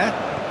foot in there.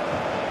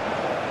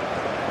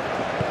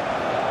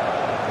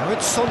 Now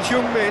it's Son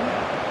Heung-min,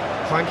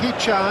 Hwang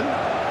Hee-chan.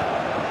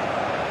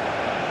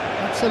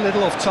 That's a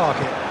little off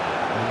target.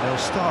 And they'll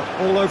start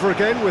all over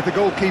again with the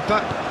goalkeeper.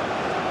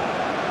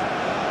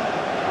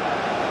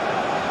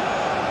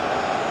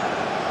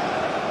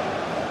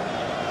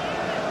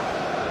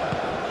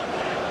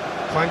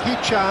 Hwang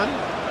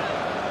Hee-chan.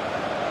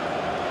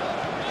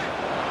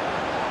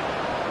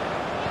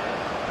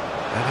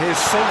 And here's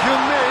Son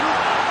Heung-min.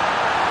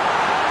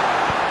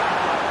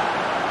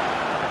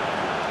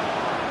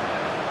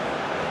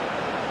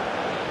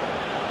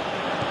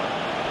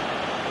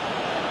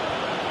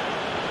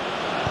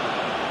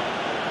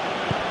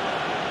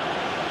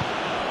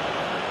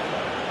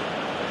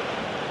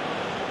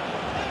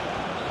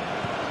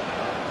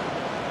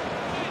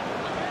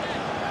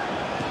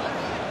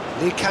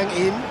 Lee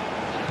Kang-in.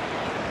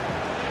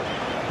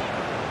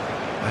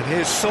 And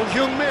here's Son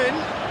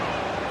Heung-min.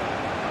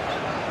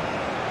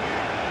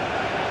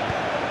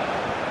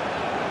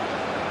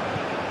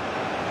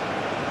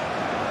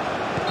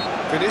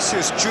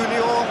 Vinicius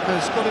Junior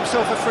has got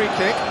himself a free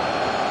kick.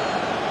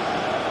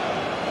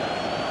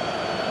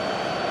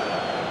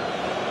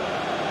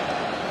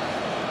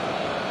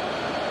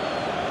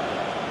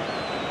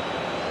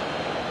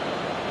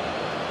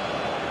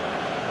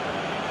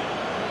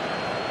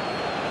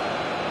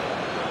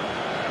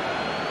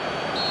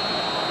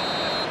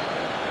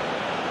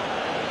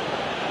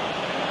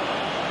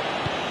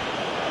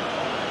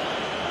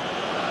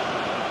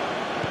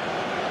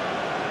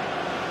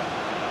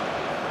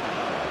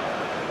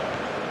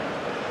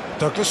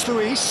 Douglas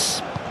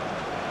Luiz,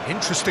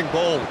 interesting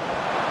ball.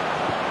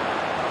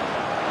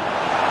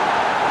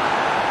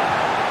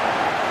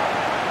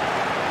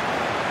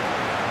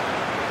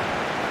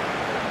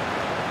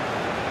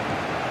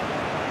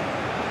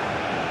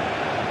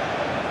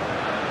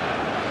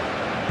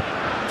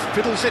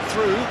 Fiddles it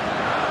through.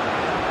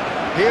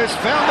 He has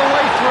found a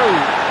way through.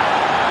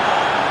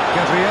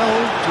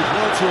 Gabriel did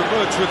well to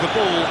emerge with the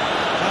ball.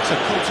 That's a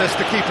contest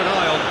to keep an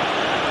eye on.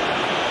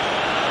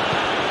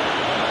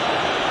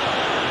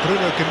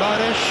 Bruno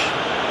Guimaraes,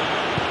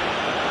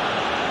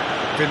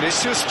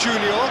 Vinicius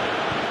Junior,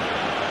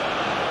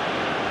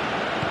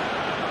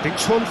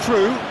 thinks one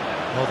through.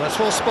 Oh, that's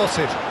well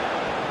spotted.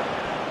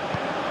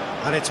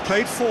 And it's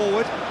played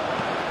forward.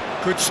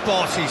 Good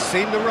spot, he's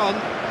seen the run.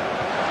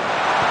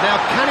 Now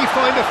can he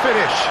find a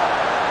finish?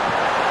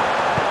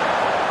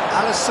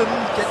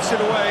 Alisson gets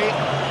it away.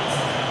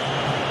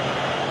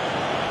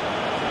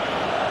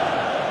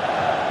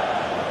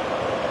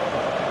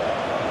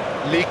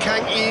 Lee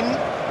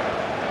Kang-in.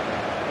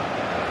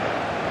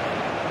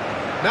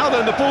 Now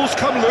then, the ball's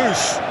come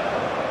loose.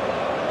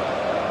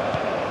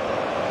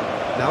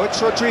 Now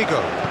it's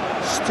Rodrigo.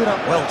 Stood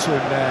up well to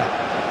him there.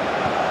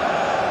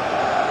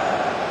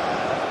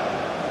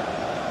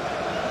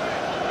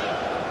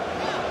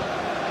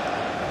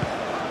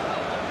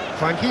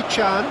 Hwang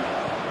Hee-chan.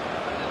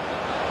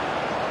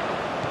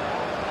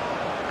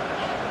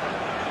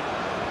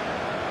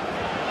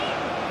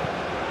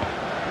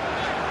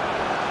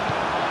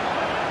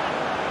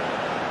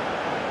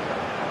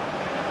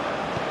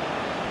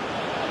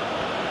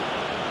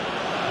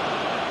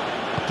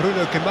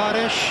 Bruno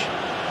Guimaraes.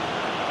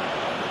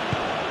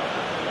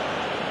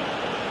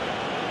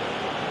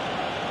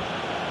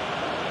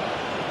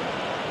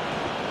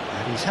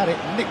 And he's had it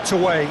nicked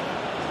away.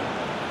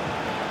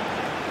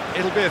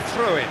 It'll be a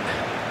throw-in.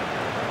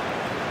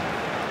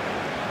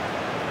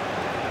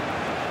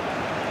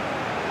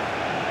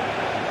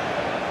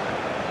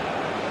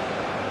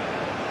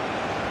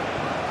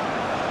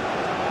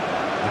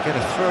 They get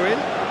a throw-in.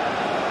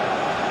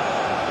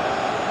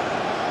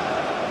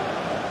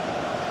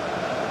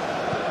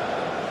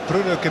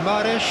 Bruno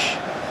Guimaraes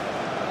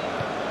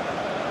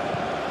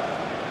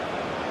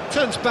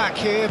turns back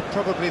here,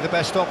 probably the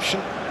best option.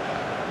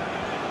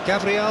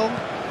 Gabriel,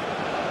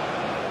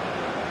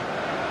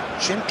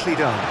 gently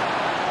done.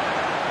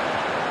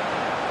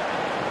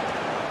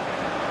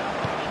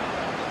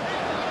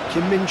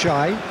 Kim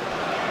Min-jae,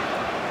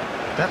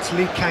 that's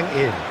Lee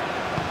Kang-in.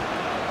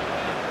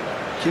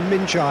 Kim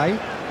Min-jae,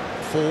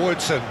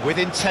 forwards and with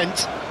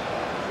intent.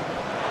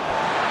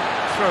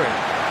 Throw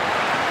in.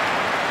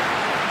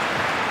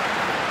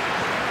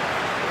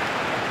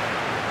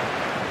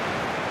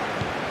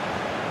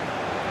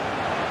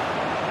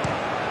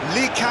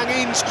 Lee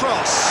Kang-in's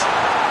cross.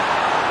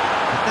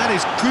 That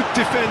is good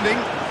defending.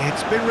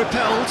 It's been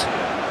repelled.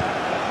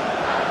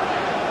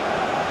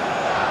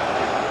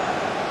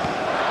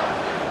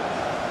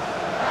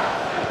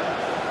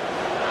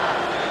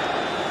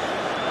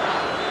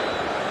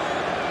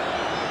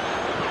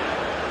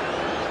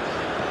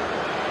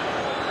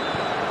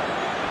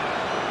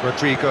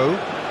 Rodrigo.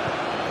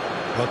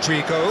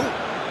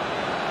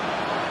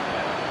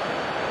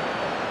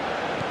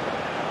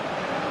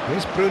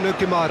 Here's Bruno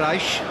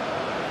Guimaraes.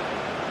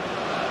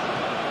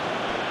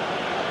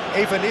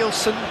 Eva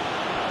Nielsen,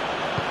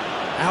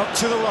 out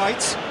to the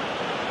right.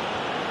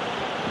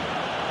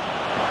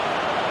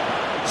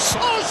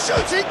 Oh,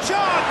 shooting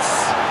chance!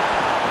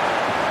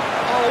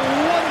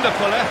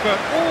 wonderful effort,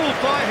 all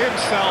by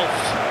himself.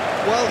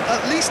 Well,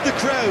 at least the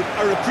crowd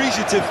are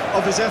appreciative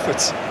of his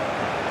efforts.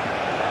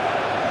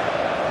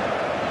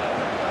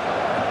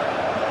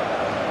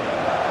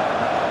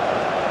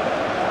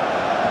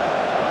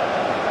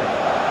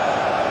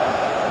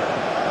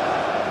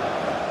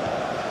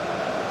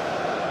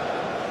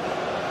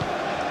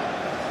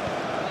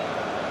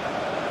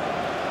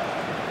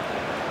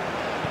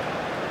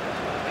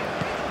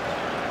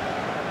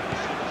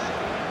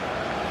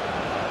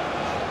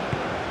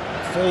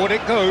 Forward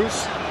it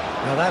goes.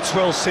 Now that's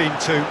well seen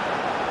too.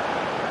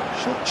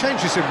 Short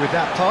changes him with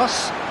that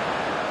pass.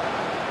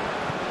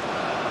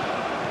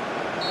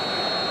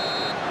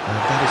 And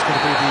that is going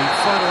to be the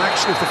final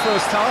action of the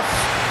first half.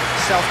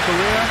 South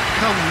Korea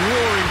come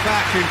roaring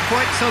back in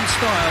quite some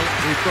style.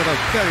 We've got a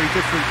very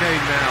different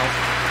game now.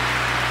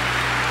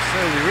 So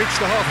we reach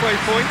the halfway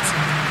point.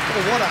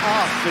 Oh, what a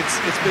half.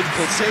 It's been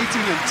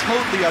pulsating and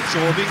totally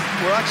absorbing.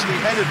 We're actually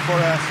headed for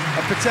a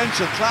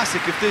potential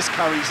classic if this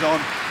carries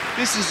on.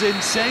 This is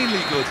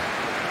insanely good.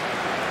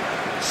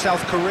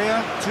 South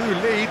Korea do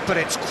lead, but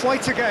it's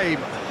quite a game.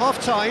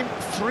 Half-time,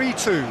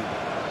 3-2.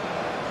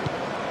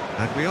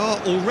 And we are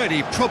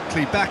already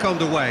promptly back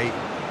underway.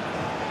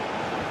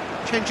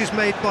 Changes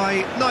made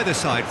by neither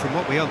side, from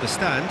what we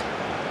understand.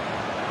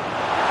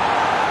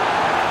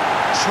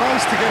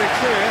 Tries to get it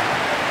clear.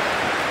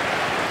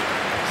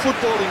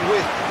 Footballing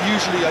width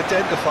usually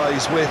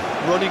identifies with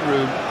running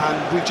room,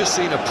 and we've just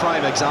seen a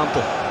prime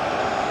example.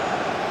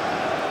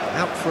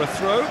 Out for a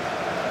throw.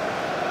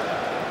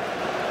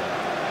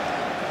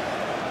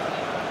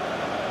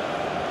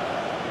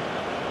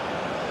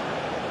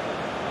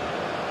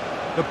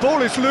 The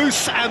ball is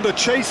loose and the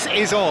chase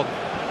is on.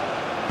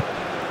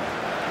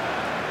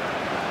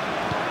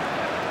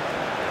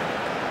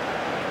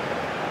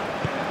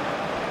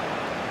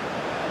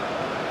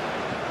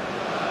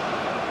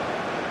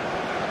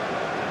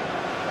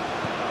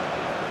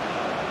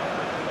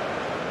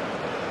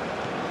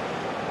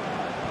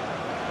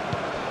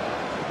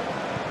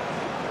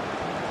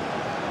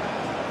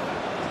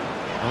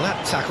 Well,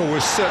 that tackle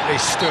was certainly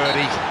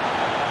sturdy.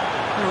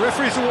 The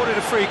referee's awarded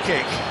a free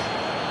kick.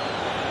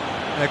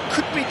 There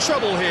could be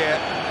trouble here,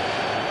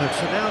 but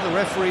for now the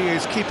referee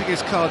is keeping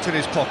his cards in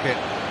his pocket.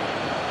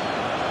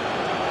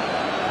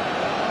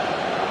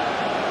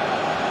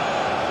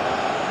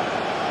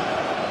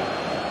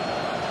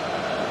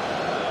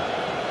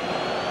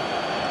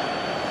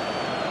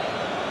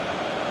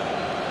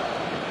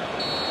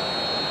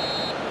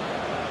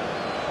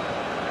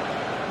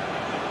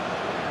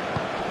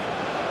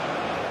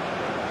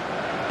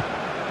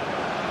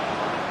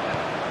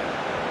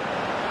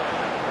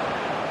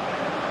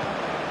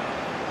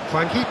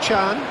 Hwang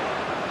Hee-chan.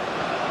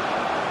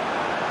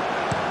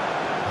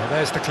 Well,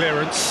 there's the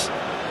clearance.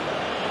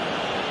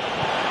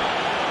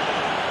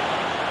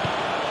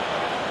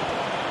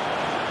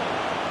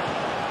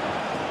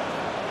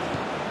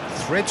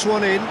 Threads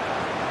one in.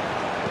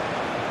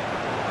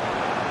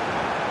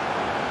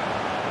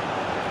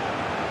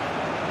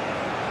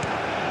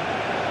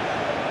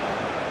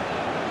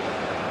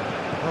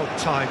 Well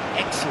timed,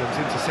 excellent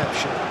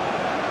interception.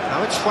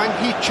 Now it's Hwang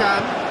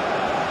Hee-chan.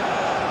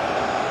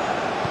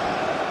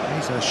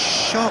 He's a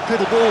sharp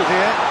little ball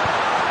here.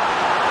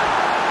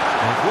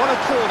 And what a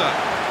corner.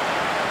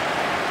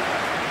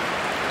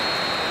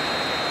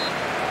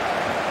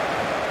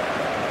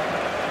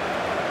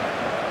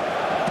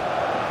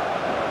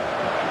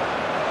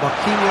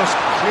 Marquinhos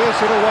clears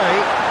it away.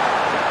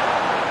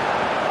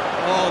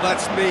 Oh,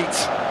 that's neat.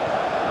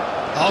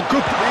 Oh,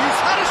 good. He's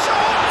had a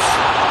shot!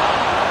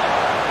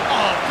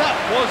 Oh, that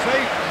was a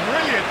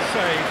brilliant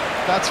save.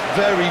 That's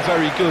very,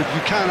 very good.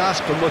 You can't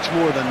ask for much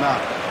more than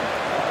that.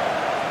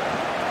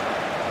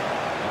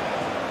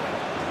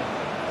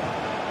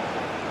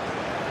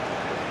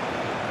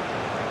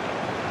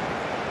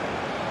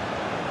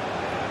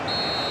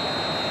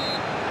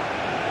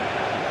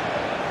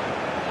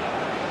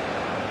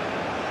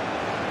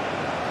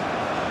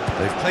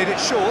 They've played it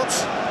short.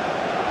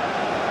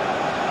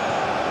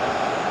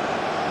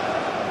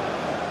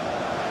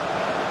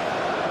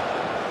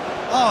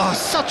 Oh,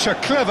 such a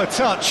clever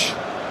touch.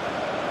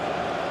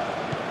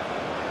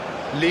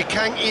 Lee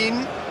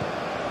Kang-in.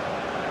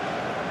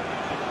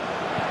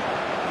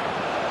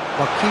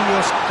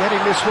 Marquinhos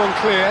getting this one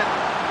clear.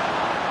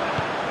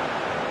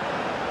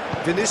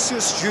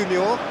 Vinicius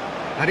Junior.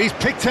 And he's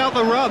picked out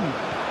the run.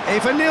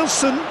 Eva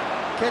Nielsen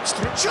gets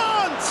through.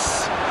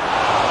 Chance!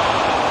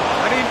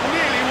 And he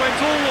nearly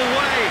went all the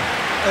way.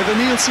 Evan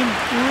Nielsen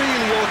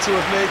really ought to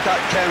have made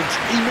that count.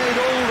 He made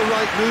all the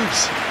right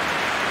moves.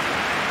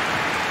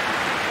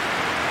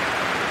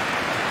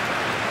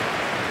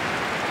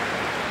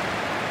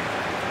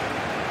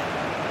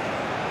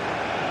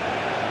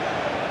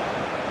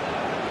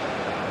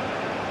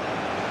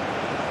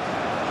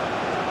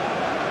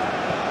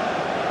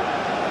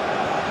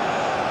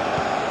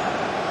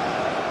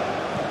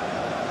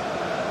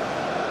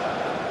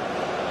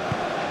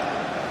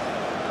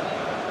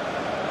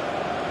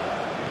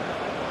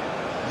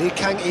 Lee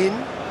Kang-in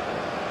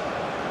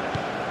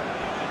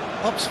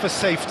opts for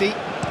safety.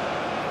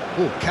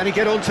 Oh, can he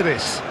get onto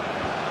this?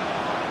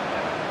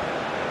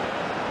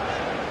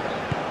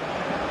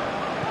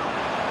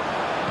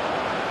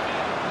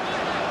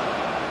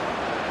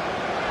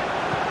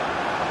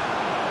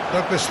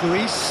 Douglas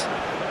Luiz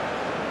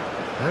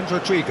and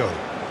Rodrigo.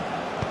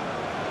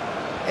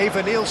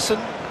 Ava Nielsen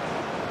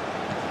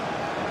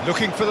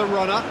looking for the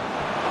runner.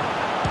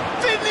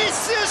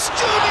 Vinicius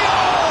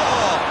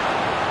Junior!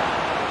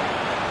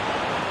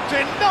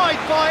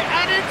 Denied by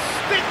an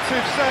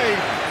instinctive save.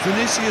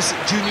 Vinicius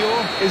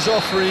Junior is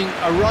offering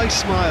a right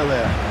smile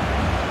there.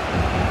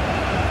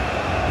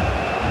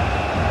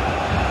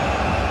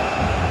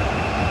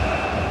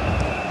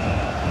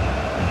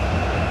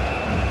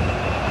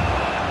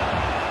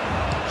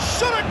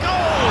 Shot a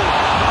goal!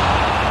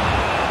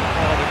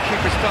 Oh, the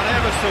keeper's done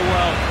ever so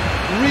well.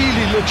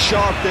 Really looked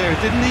sharp there,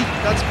 didn't he?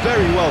 That's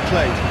very well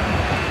played.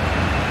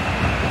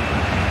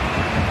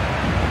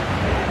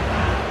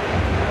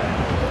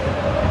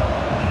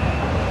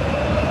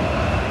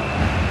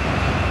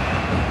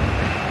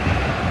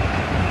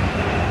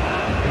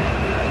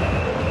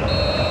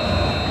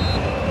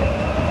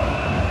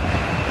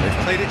 They've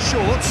played it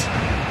short,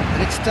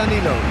 and it's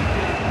Danilo.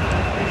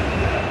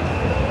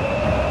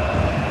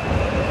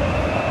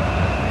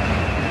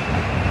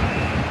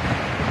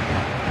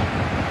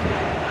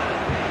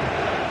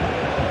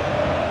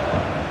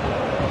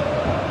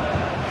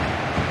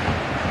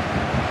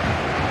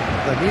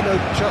 Danilo,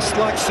 just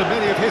like so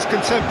many of his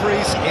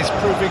contemporaries, is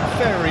proving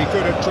very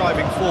good at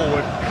driving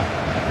forward.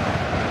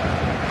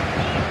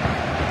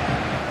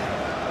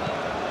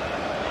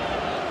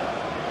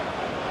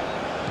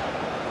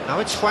 Now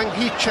it's Hwang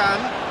Hee-chan.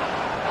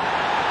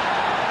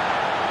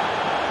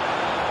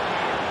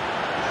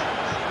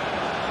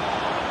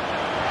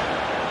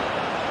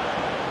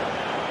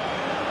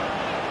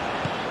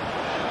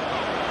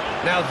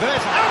 Now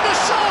there's... and the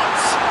shot!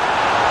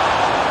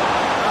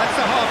 That's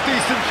a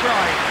half-decent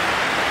try.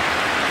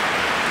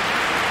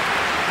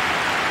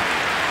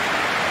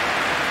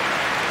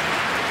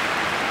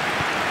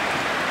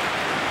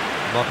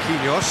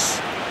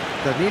 Marquinhos.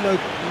 Danilo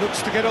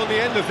looks to get on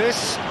the end of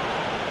this.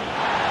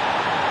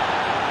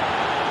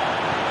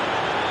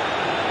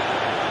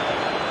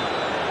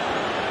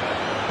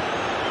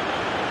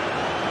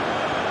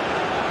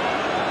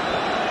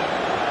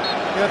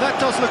 Yeah, that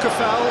does look a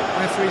foul.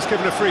 Referee's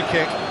given a free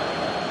kick.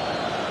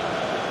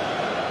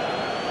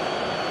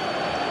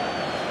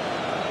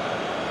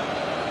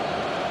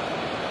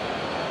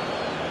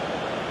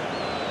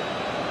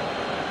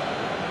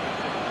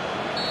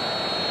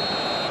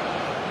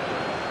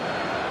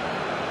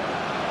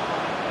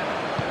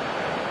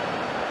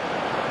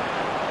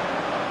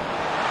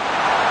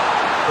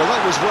 Well,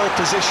 that was well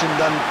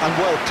positioned and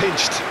well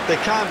pinched. They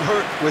can't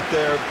hurt with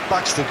their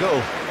backs to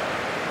goal.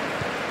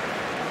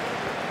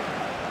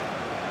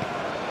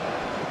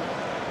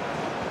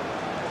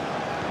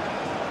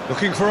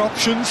 Looking for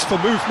options for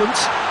movement.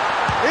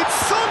 It's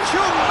Son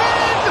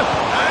Heung-min!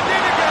 And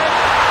in again!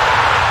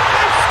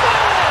 They've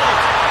scored!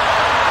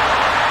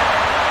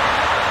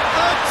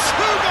 A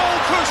two-goal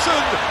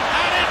cushion,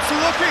 and it's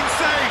looking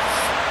safe!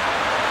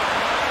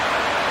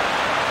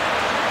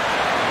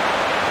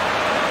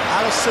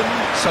 Alisson,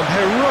 some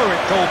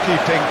heroic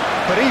goalkeeping,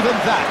 but even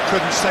that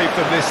couldn't save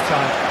them this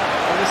time.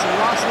 Well, listen,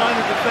 last line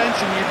of defence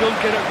and you don't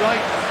get it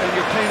right, then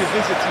you're paying a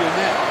visit to your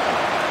net.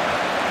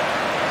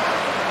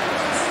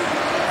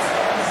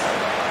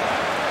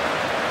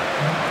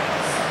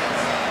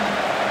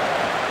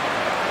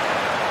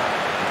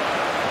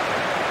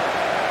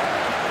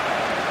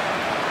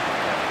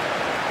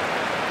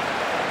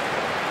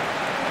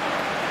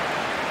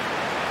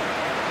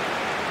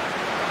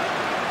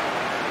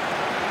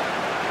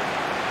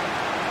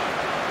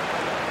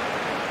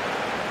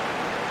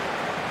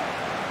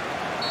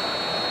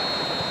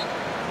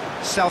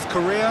 South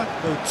Korea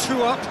go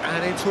 2 up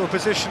and into a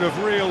position of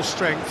real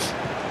strength.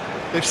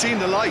 They've seen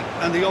the light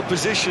and the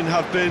opposition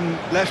have been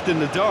left in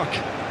the dark.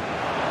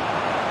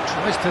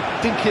 Tries to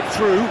dink it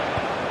through,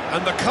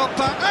 and the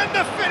cutback and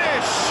the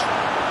finish!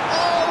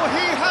 Oh,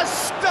 he has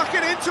stuck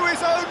it into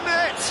his own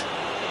net!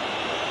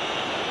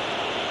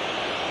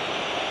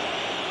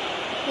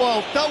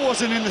 Well, that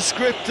wasn't in the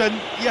script, and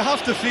you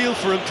have to feel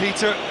for him,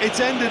 Peter. It's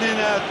ended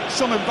in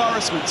some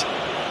embarrassment.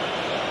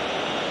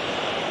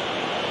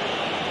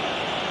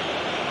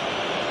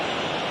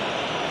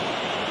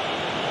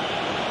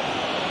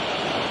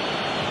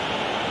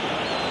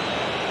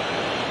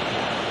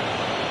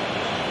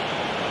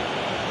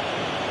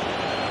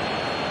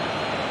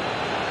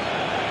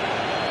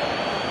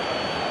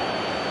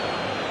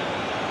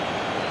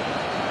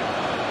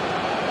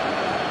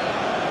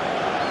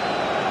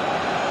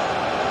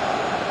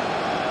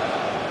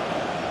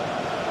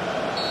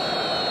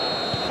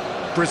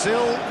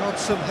 Brazil got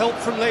some help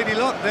from Lady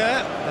Luck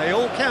there. They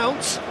all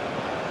count.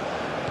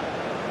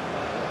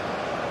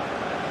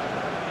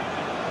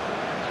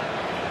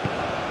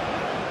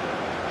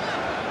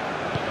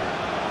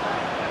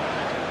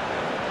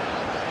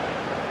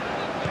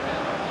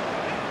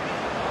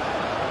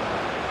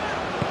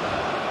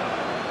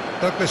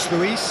 Douglas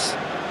Luiz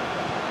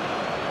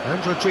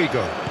and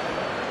Rodrigo.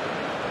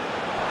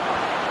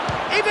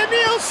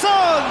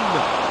 Nielsen!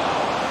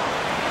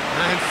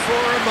 And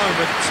for a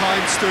moment,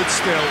 time stood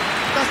still.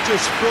 That's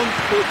just front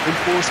foot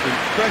enforcement.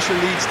 Pressure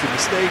leads to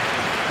mistake,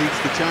 leads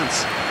to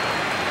chance.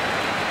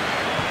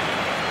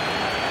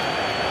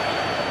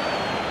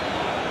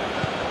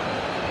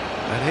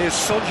 And here's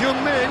Son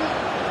Heung-min.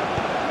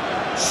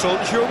 Son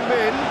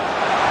Heung-min.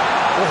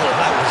 Oh,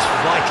 that was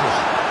vital.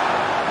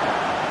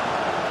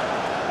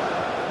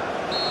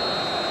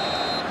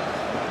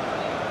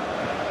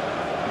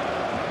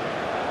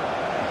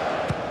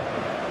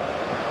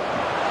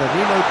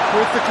 Danilo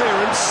with the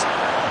clearance.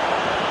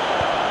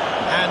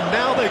 And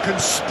now they can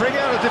spring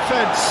out of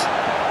defence.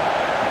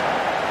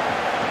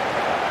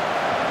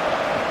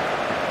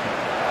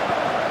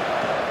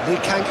 Lee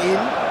Kang-in.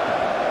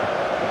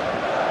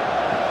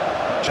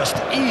 Just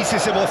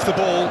eases him off the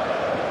ball.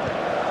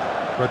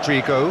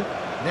 Rodrigo.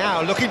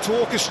 Now looking to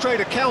orchestrate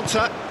a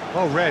counter.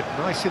 Well read,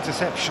 nice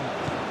interception.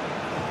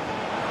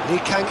 Lee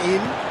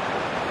Kang-in.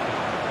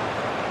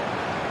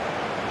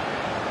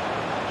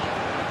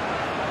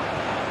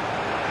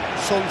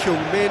 Son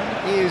Heung-min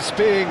is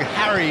being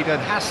harried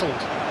and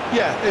hassled.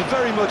 Yeah, it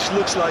very much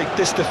looks like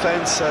this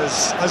defence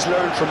has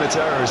learned from its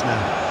errors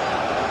now.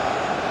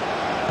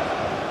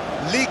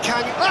 Lee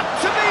Kang up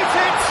to meet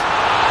it!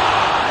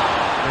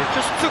 It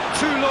just took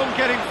too long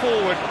getting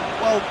forward.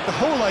 Well, the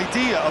whole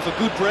idea of a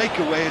good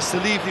breakaway is to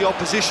leave the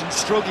opposition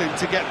struggling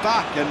to get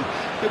back, and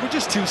they were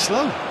just too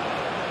slow.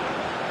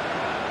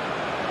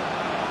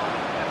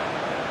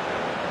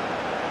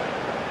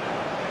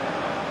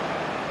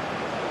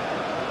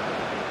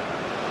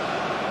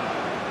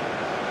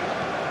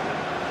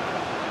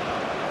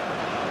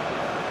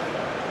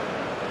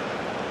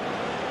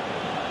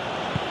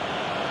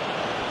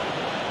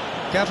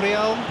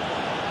 Gabriel.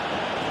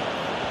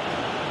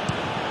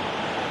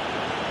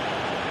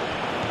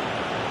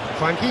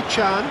 Hwang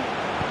Hee-chan.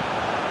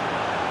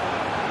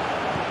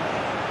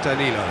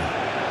 Danilo.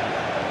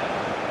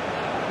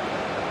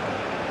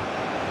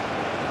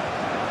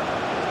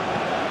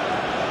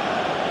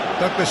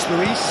 Douglas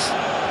Luiz.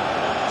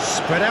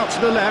 Spread out to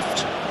the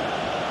left.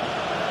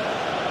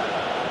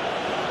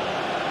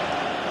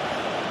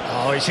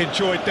 Oh, he's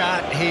enjoyed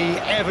that. He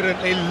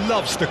evidently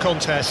loves the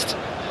contest.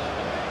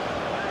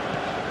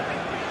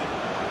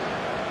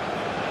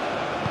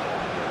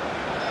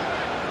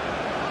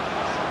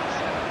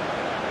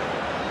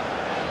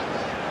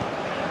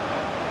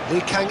 Lee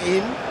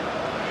Kang-in.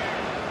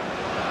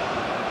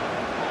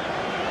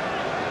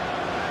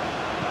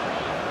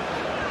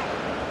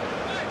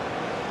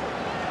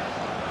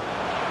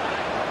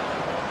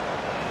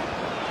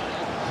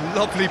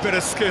 Lovely bit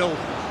of skill.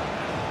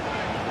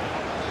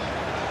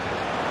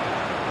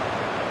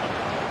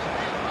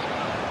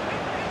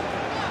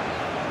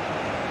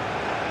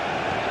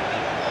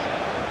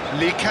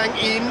 Lee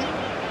Kang-in.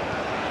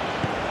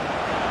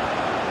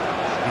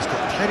 He's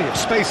got plenty of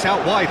space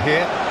out wide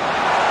here.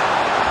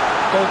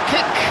 Goal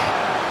kick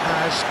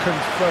as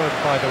confirmed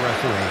by the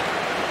referee.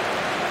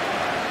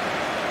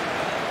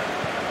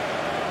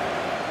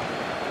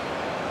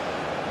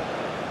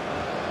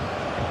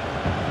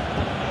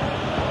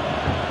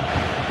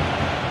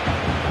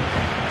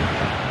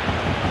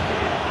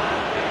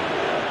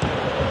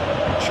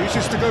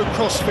 Chooses to go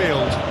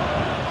crossfield.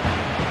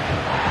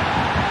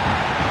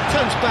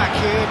 Turns back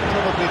here,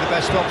 probably the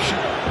best option.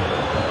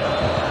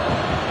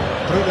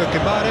 Bruno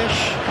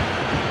Guimaraes.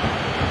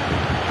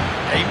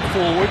 Aim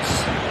forwards.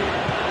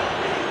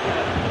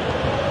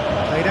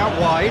 Played out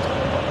wide.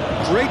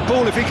 Great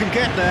ball if he can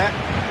get there.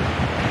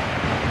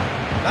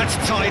 That's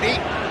tidy.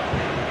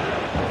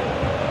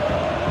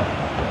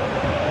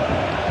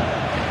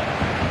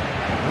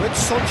 With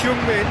Son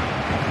Heung-min.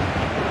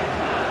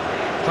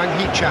 Hwang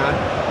Hee-chan.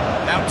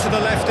 Out to the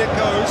left it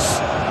goes.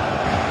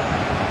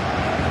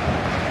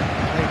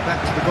 Played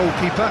back to the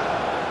goalkeeper.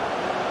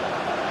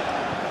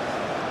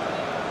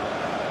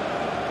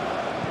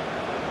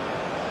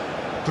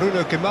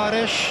 Bruno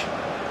Guimaraes.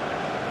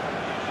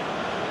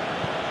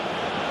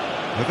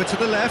 Over to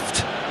the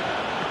left.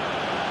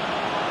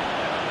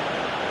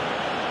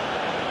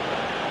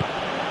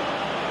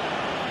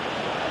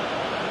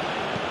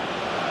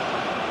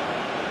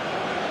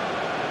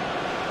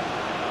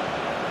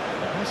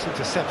 Nice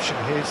interception.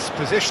 His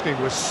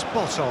positioning was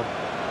spot on.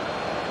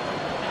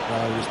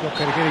 No, he's not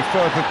going to get any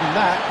further than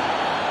that.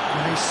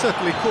 And he's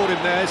certainly caught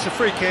him there. It's a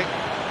free kick.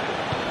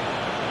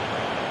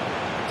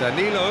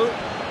 Danilo.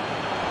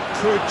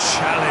 Good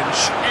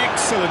challenge,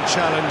 excellent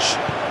challenge.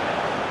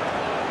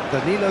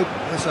 Danilo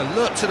is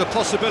alert to the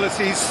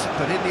possibilities,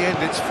 but in the end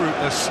it's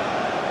fruitless.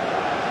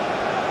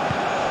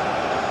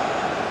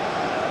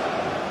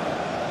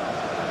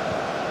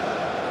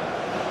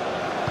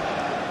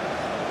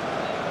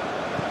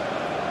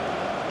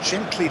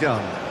 Gently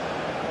done.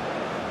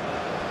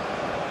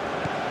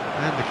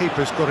 And the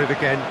keeper's got it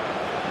again.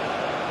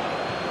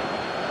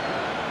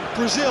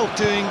 Brazil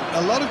doing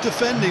a lot of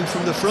defending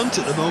from the front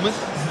at the moment.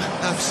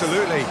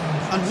 Absolutely.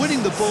 And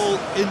winning the ball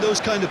in those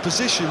kind of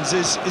positions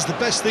is the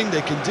best thing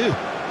they can do.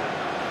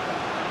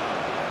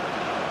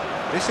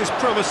 This is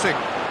promising.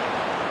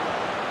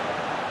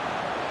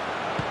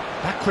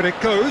 Backward it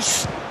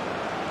goes.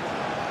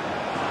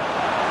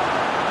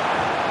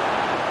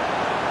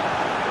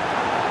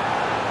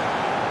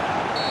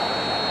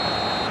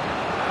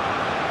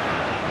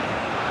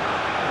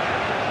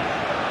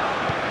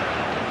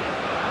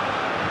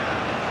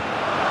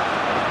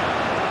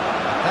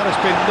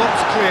 been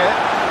knocked clear.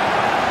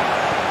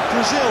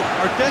 Brazil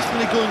are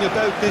definitely going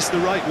about this the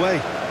right way.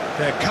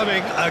 They're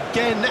coming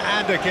again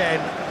and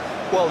again.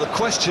 Well, the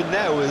question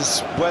now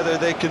is whether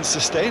they can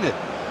sustain it.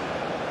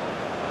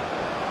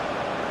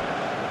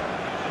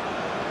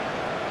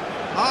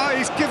 Ah,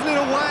 he's given it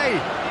away.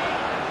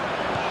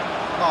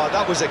 Oh,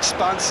 that was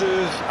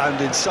expansive and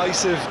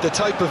incisive, the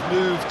type of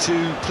move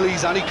to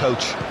please any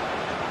coach.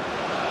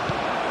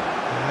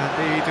 And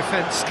the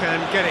defence can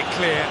get it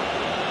clear.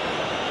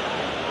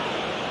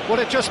 Well,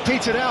 it just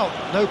petered out.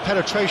 No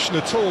penetration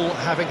at all,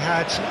 having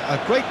had a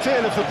great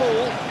deal of the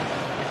ball.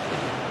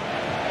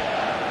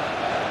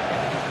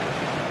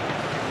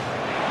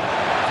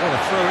 What a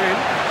throw in.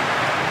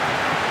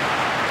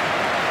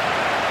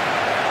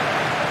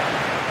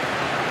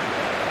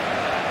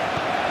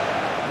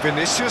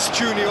 Vinicius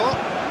Junior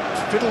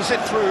fiddles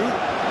it through.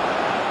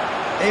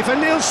 Eva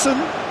Nilsson.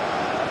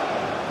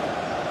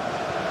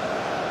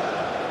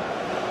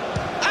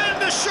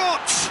 And the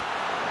shot!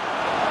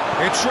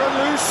 It's run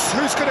loose.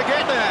 Who's going to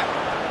get there?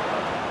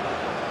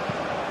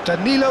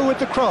 Danilo with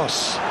the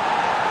cross.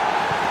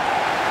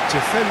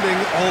 Defending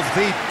of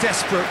the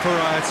desperate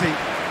variety.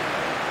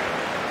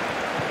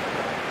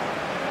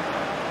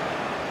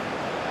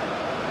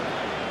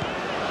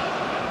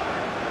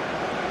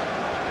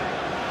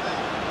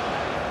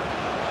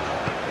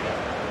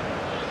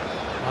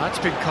 That's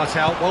been cut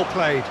out, well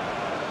played.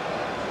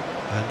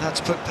 And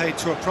that's put paid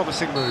to a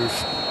promising move.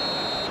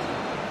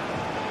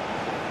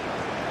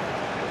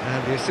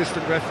 And the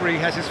assistant referee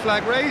has his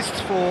flag raised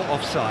for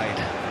offside.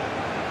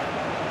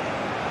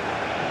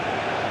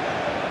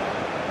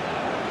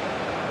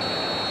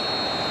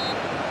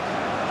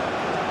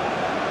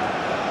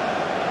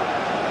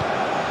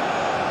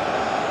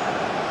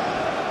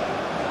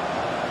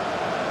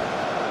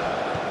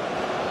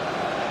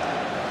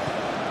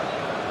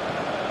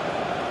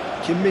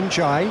 Kim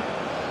Min-jae.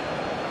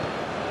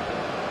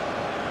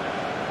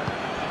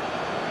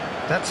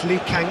 That's Lee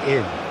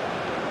Kang-in.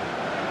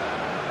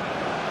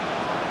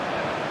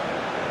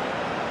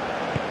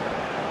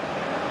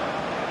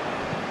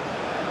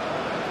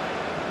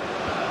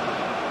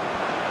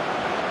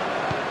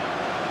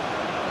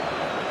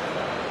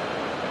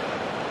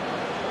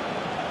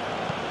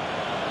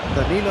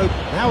 Danilo,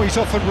 now he's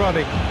off and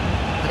running.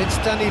 And it's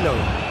Danilo.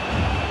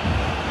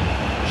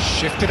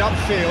 Shifted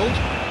upfield.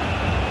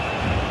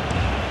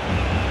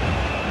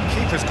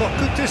 Keeper's got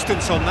good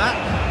distance on that.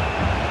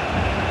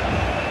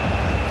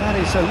 That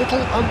is a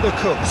little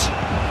undercooked.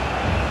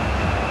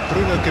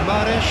 Bruno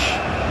Guimaraes.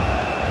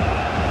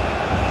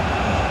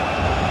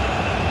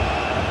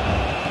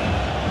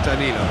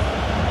 Danilo.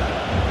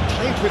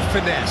 Played with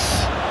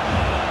finesse.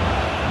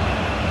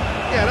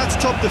 Yeah, that's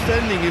top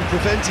defending and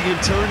preventing him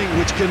turning,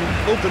 which can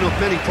open up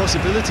many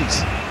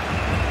possibilities.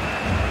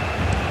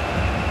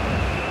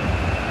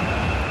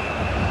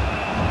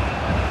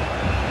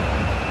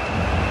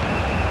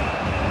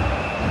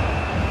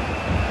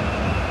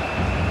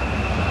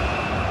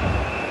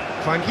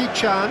 Hwang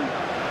Hee-chan.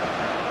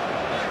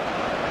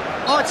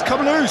 Oh, it's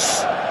come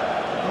loose.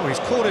 Oh, he's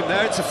caught him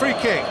there. It's a free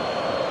kick.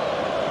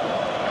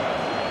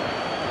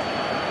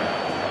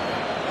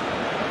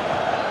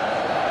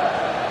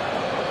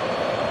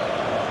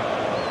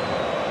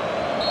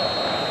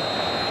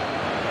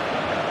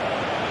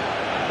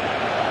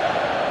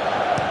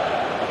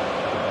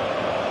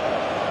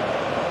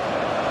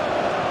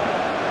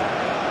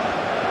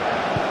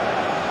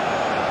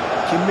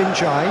 Kim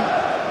Min-jae.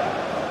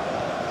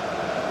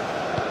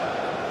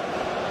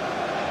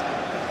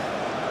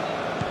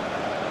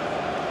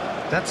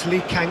 That's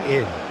Lee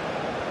Kang-in.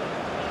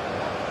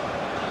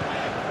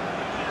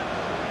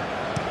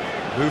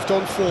 Moved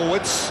on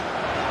forwards.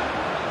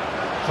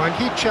 Hwang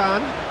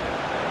Hee-chan.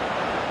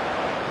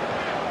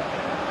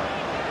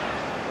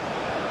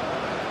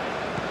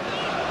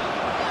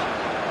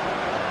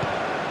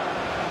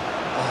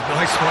 Oh,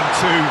 nice one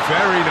too,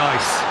 very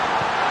nice.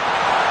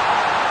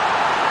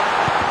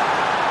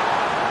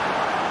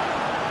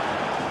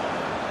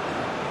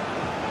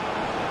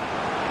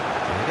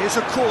 It is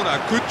a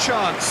corner, good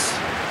chance.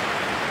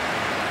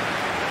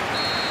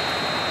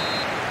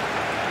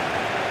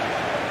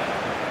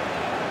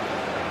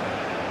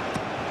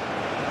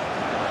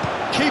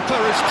 Keeper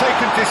has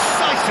taken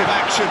decisive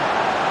action.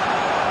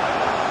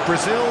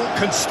 Brazil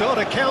can start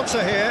a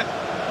counter here.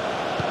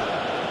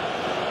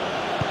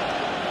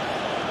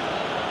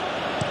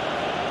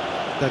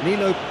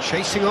 Danilo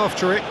chasing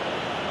after it,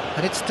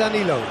 and it's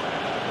Danilo.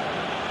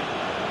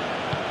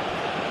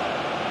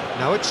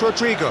 Now it's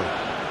Rodrigo.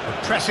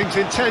 The pressing's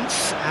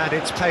intense, and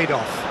it's paid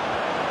off.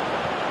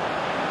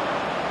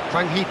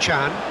 Hwang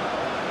Hee-chan.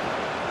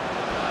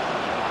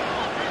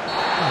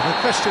 Oh,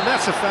 no question,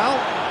 that's a foul.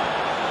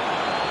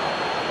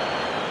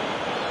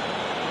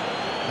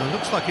 Well,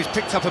 looks like he's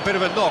picked up a bit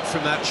of a knock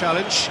from that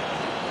challenge.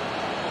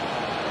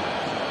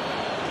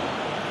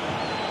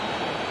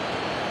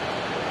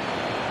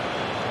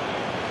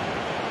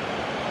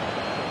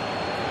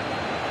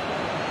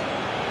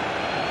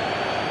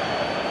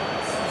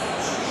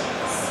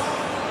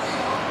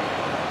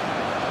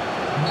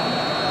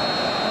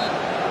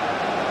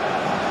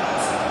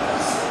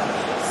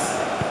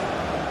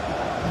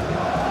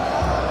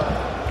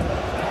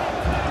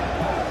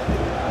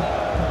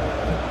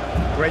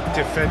 Great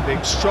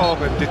defending,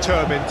 strong and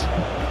determined.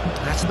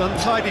 That's an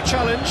untidy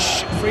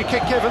challenge. Free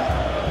kick given.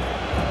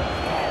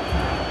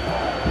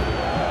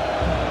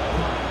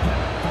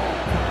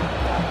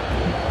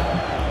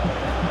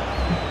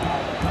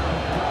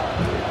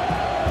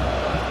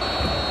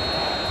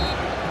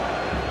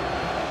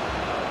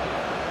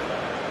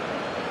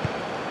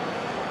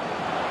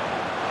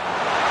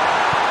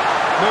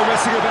 No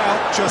messing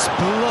about, just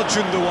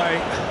bludgeoned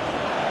away.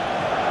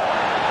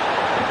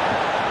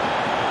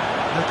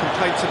 No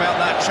complaints about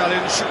that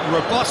challenge.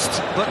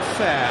 Robust, but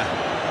fair.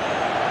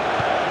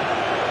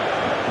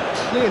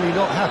 Clearly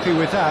not happy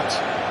with that.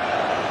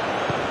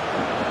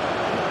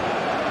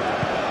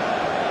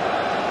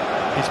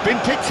 He's been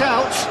picked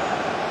out.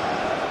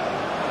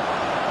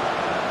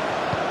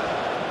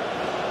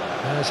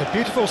 There's a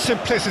beautiful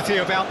simplicity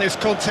about this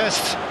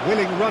contest.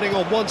 Willing running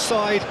on one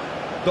side,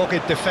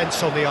 dogged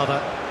defence on the other.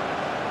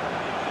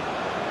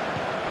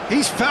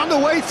 He's found a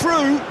way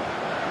through.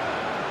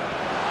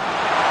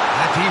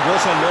 And he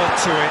was alert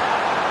to it.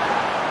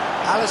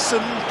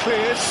 Alisson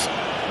clears.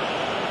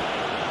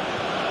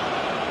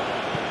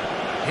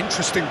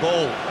 Interesting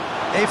ball.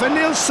 Eva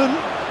Nilsson.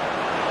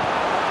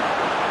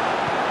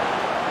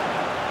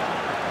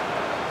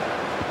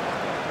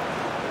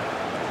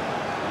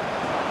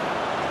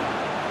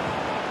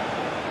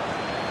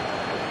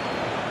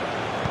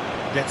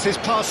 Gets his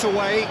pass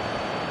away.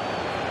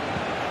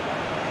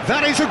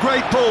 That is a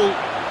great ball.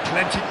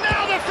 Plenty.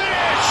 Now the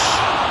finish!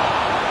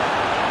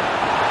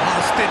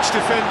 Last-ditch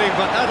defending,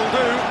 but that'll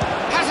do.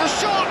 Has a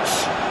shot!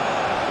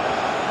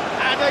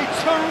 And a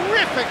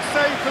terrific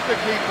save from the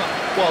keeper.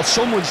 Well,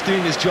 someone's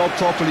doing his job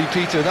properly,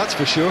 Peter, that's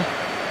for sure.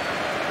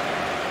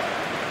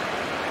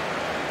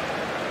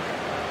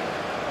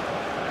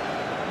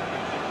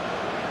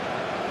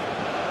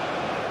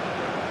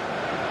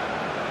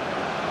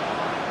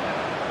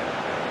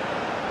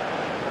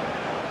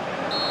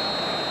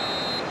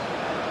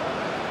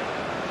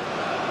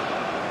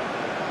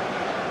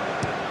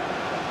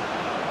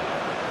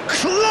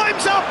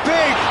 Climbs up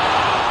big!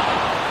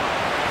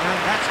 And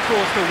that's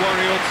caused a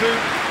worry or two.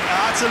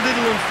 That's a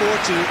little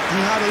unfortunate. He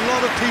had a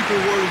lot of people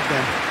worried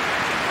then.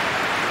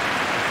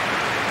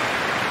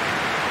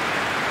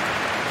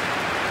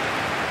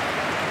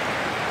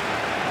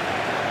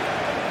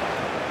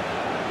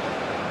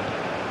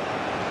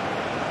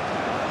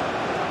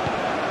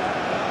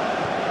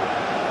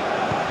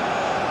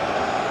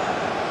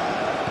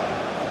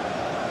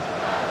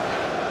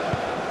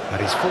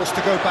 And he's forced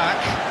to go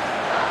back.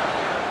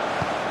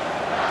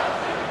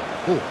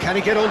 Oh, can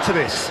he get onto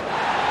this?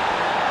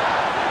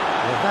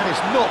 Well, that is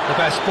not the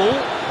best ball,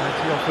 and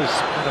he offers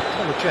an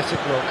apologetic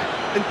look.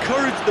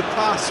 Encourage the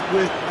pass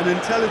with an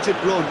intelligent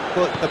run,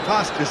 but the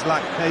pass just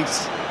lacked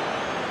pace.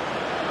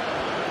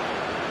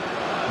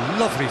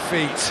 Lovely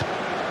feet.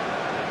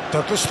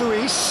 Douglas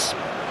Luiz.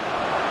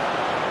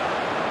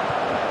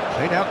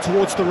 Played out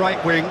towards the right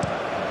wing.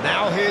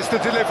 Now here's the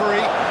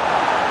delivery.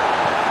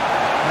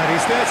 And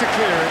he's there to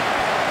clear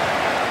it.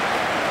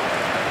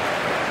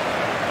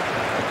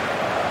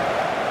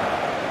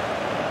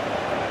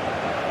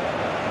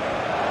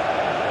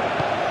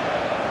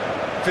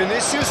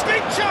 Vinicius,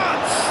 big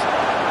chance!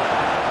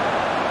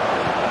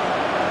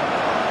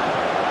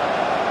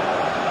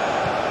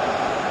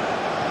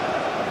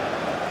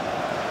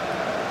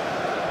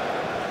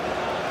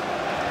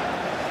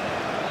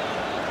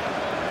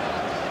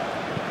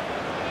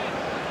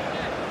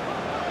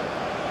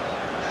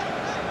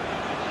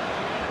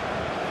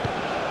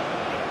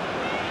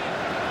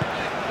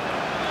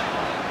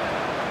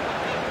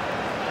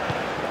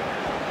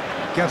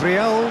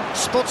 Gabriel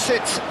spots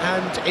it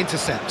and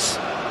intercepts.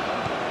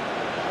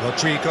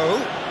 Rodrigo.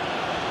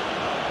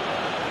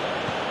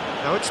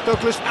 Now it's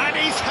Douglas, and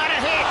he's had a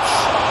hit!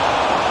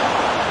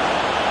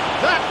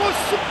 That was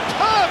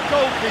superb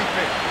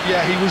goalkeeping!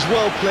 Yeah, he was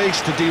well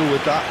placed to deal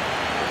with that.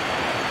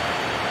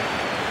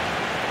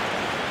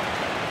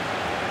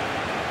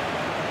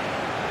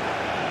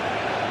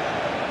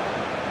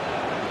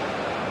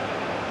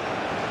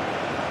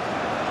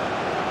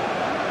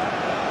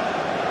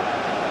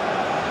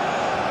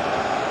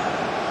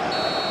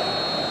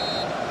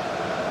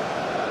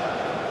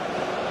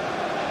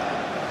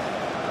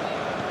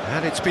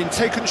 And it's been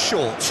taken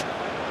short.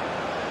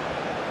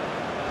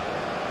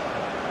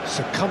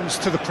 Succumbs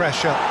to the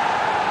pressure.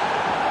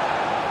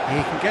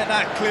 He can get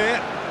that clear.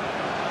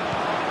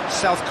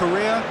 South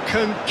Korea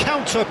can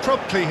counter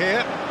promptly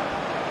here.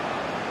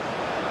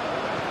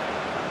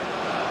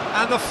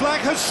 And the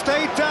flag has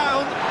stayed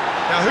down.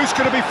 Now who's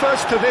going to be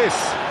first to this?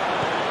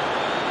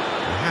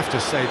 I have to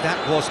say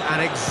that was an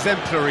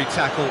exemplary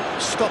tackle.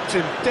 Stopped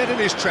him dead in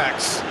his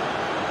tracks.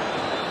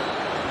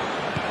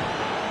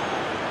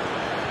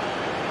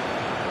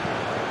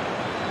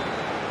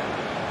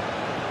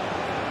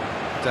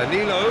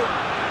 Danilo.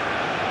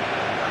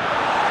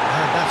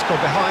 And that's gone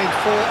behind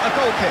for a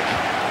goal kick.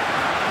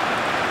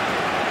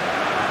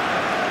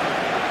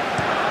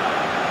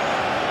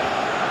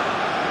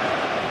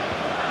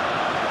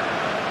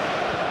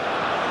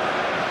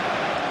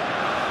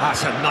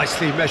 That's a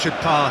nicely measured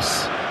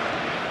pass.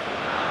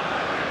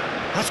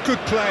 That's good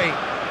play.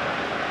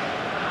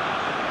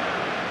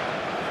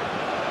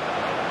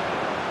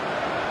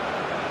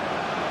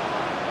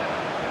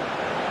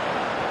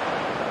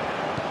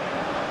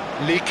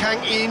 Lee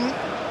Kang-in.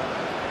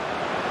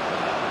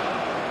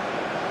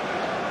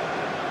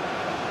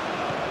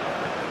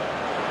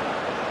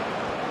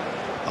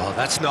 Oh,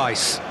 that's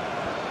nice.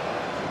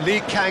 Lee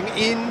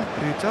Kang-in,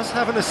 who does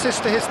have an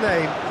assist to his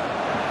name.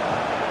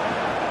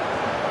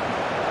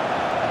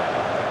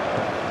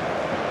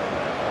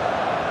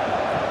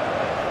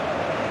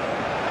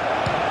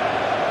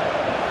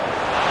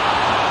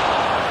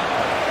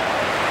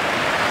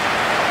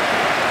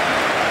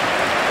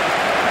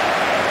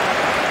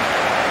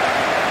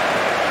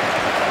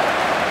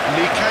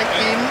 Lee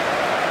Kang-in.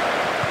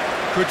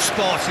 Good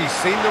spot, he's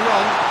seen the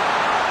run.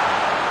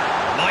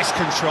 Nice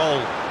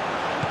control.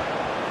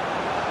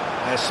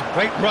 There's some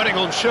great running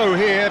on show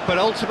here, but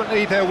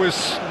ultimately there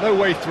was no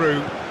way through.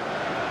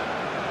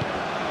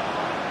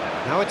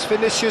 Now it's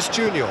Vinicius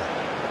Junior.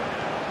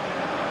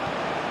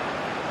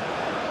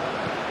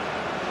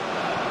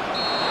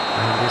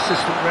 And the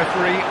assistant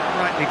referee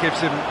rightly gives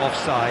him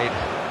offside.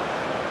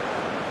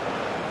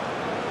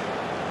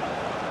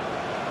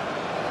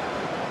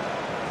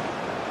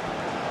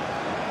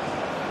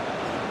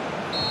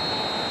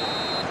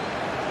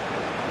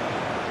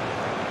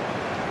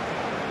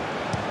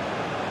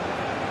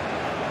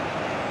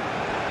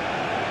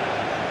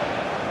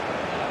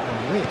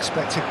 We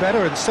expected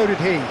better, and so did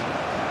he.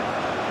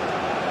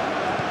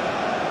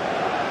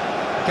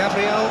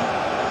 Gabriel.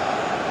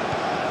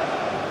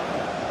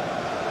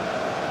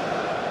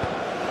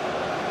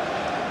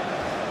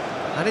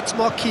 And it's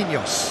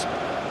Marquinhos.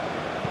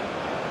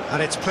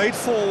 And it's played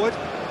forward.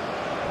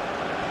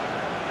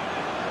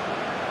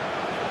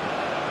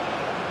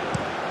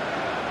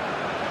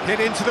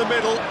 Hit into the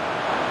middle.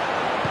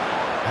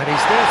 And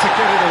he's there to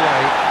get it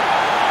away.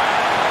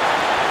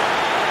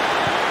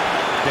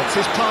 Gets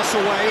his pass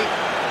away.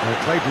 And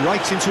played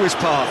right into his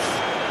path.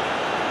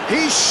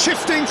 He's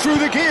shifting through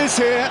the gears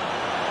here.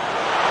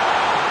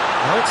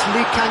 Now it's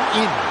Lee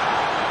Kang-in.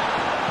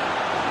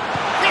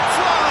 It's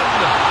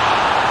one!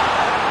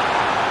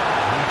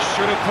 He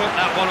should have put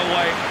that one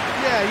away.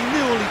 Yeah, he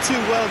knew only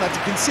too well that to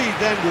concede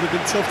then would have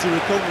been tough to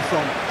recover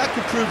from. That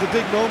could prove a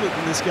big moment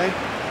in this game.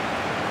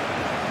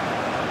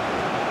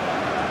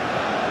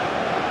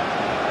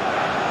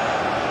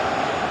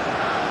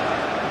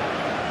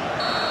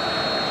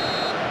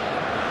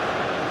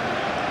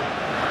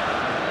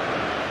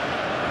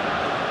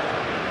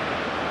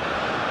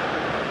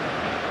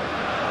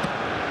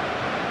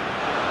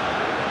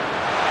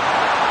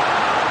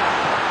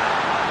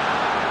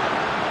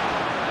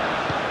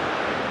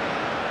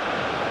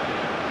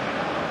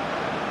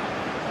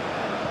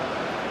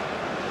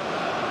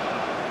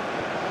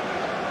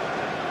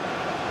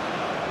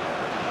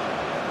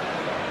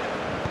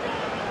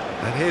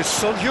 And here's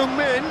Son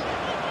Heung-min.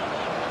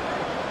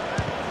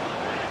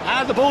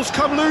 And the ball's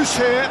come loose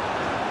here.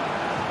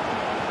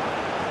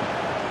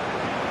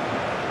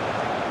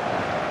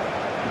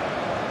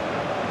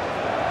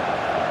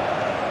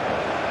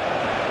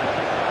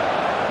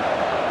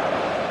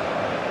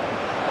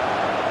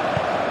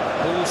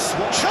 Ball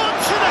swatch.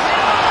 Chance for the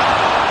header!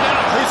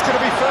 Now, who's going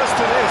to be first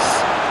to this?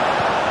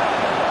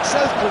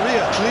 South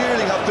Korea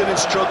clearly have been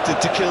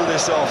instructed to kill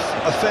this off.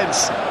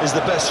 Offence is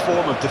the best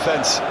form of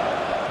defence.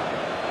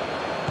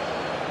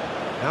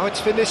 Now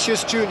it's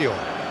Vinicius Junior.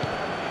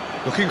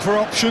 Looking for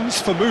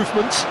options, for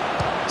movement.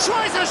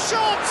 Tries a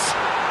shot!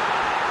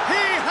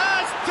 He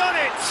has done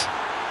it!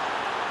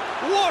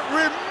 What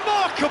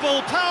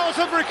remarkable powers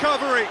of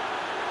recovery!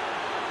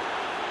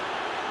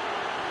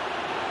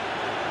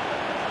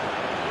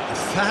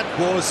 That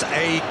was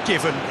a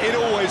given. It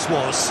always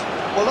was.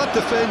 Well, that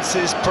defence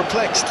is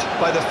perplexed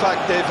by the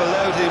fact they've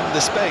allowed him the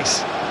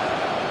space.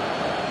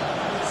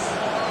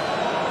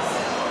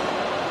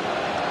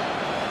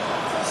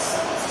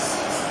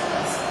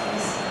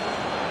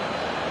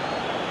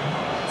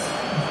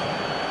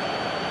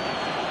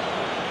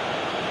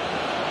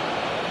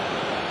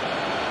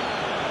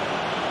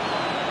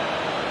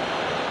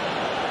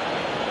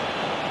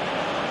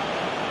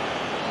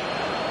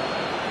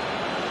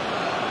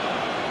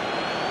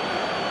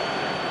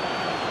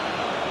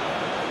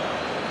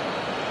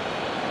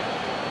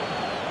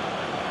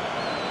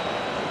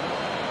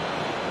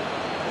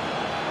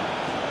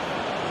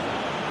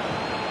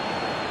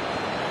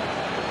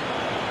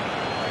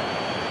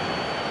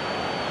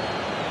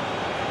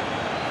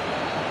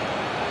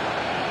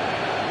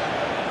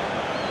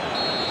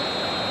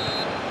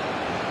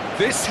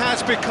 This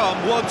has become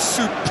one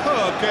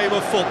superb game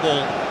of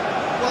football.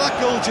 Well, that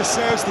goal just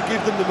serves to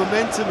give them the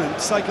momentum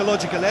and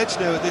psychological edge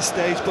now at this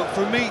stage, but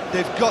for me,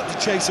 they've got to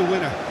chase a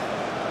winner.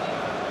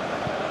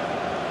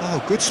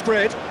 Oh, good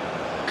spread.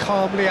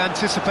 Calmly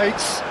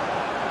anticipates.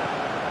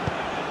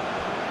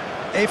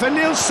 Eva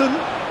Nilsson.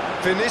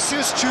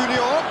 Vinicius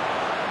Junior.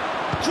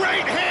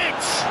 Great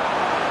hit!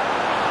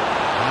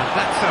 And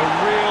that's a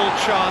real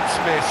chance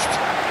missed.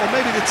 Well,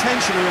 maybe the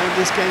tension around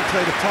this game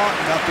played a part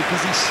in that,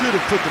 because he should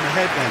have put them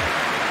ahead then.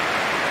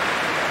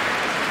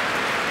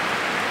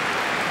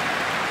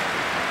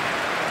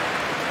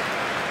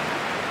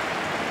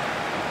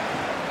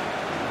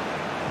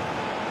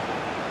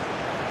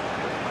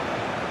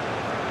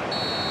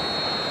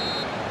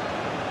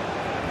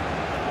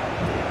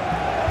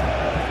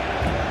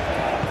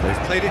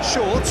 Played it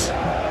short.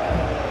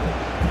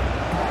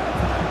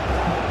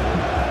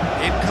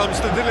 In comes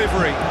the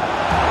delivery.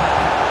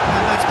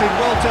 And that's been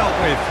well dealt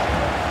with.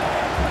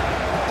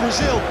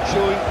 Brazil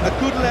showing a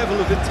good level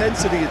of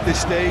intensity at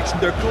this stage.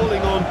 They're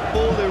calling on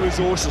all their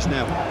resources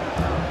now.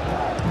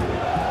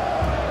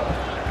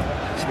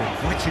 It's an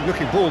inviting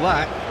looking ball,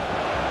 that.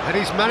 And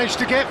he's managed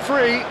to get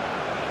free.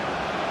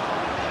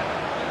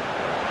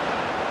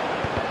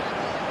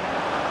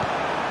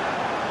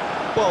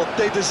 Well,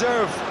 they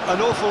deserve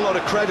an awful lot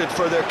of credit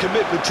for their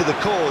commitment to the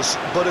cause,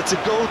 but it's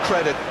a goal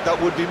credit that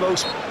would be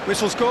most...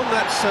 Whistle's gone,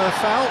 that's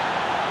foul.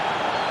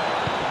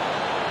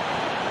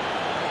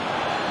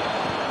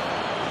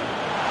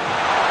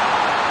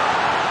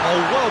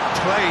 Oh, well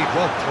played,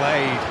 well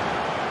played.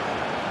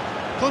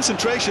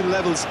 Concentration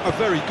levels are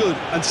very good,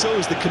 and so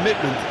is the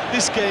commitment.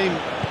 This game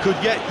could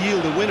yet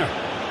yield a winner.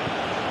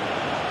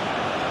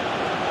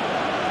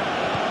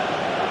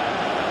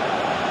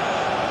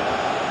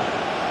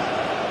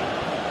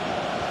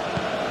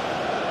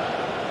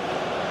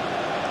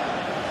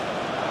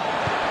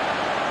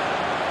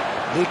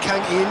 Lee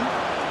Kang-in.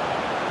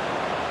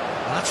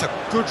 That's a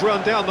good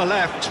run down the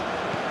left.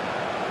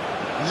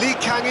 Lee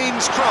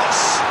Kang-in's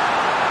cross.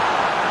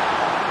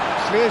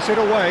 Clears it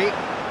away.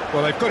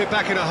 Well, they've got it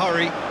back in a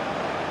hurry.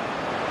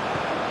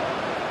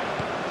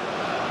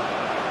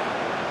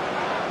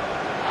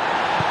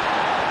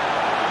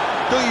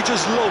 Don't you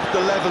just love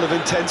the level of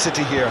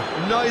intensity here?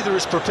 Neither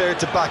is prepared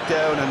to back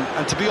down,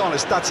 and to be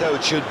honest, that's how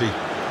it should be.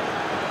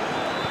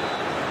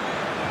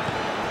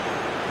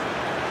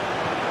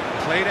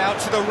 Played out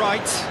to the right.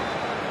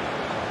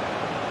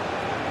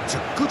 It's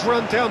a good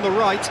run down the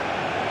right.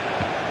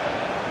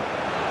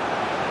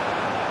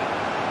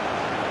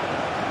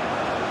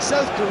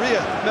 South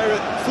Korea merit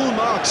full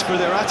marks for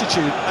their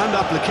attitude and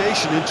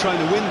application in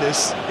trying to win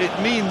this. It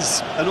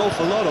means an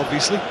awful lot,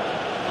 obviously.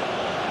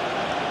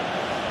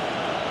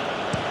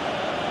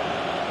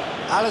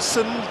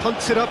 Allison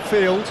punts it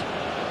upfield.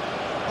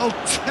 Oh,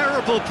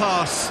 terrible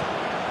pass.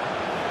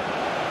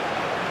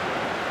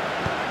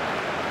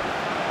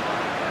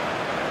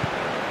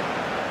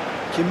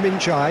 Kim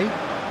Min-jae.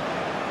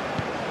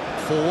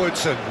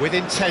 Forwards and with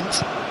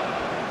intent.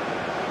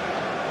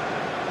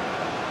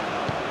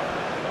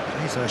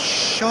 He's a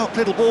sharp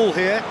little ball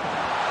here.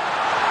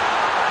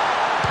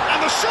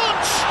 And the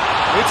shot!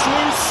 It's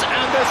loose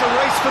and there's a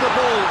race for the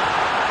ball.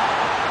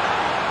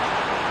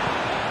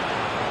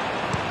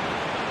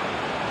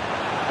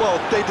 Well,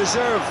 they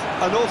deserve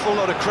an awful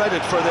lot of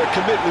credit for their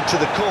commitment to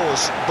the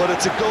cause, but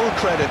it's a goal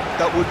credit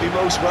that would be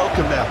most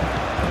welcome now.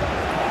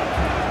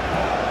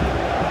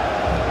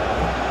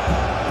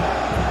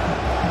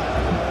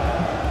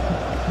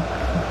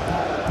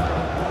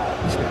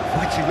 It's an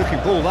inviting looking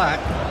ball, that.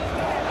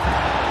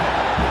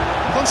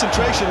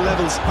 Concentration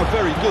levels are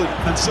very good,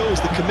 and so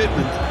is the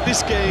commitment.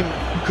 This game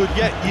could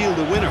yet yield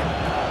a winner.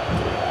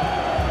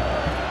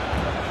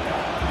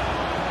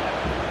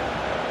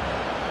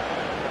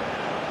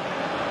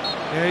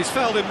 Yeah, he's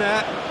fouled him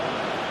there.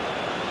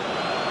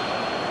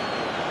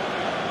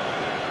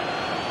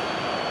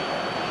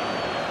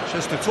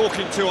 Just a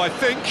talking to, I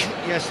think.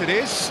 Yes, it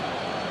is.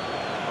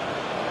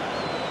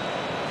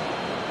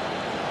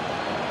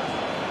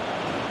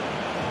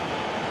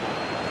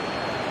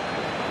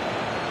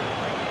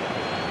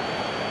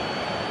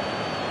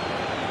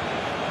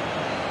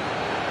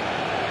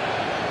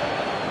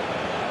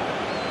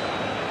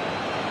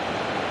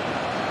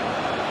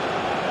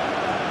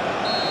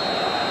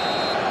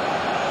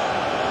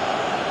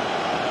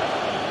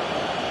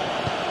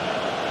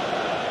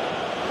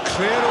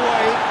 Cleared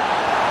away.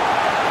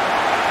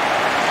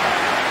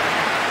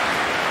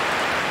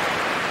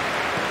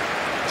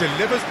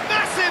 Delivers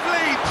massive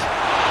lead.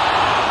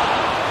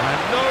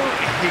 And no,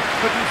 he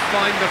couldn't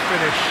find the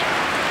finish.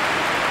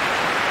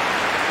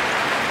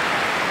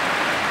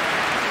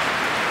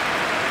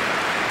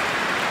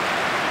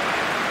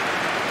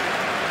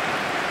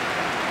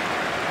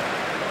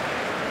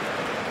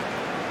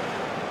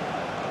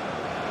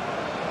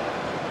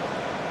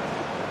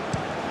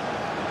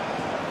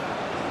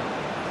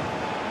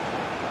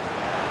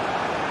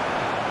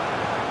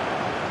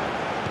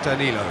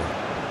 Danilo.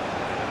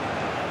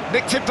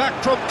 Nicked it back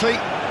promptly.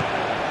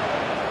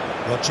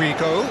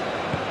 Rodrigo.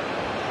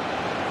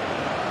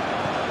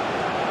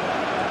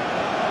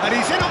 And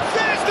he's in.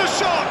 There's the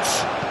shot!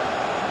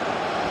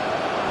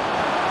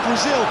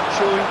 Brazil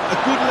showing a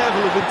good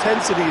level of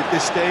intensity at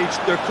this stage.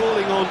 They're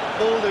calling on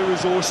all their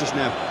resources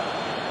now.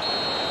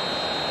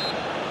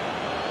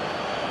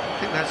 I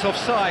think that's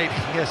offside.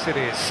 Yes, it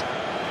is.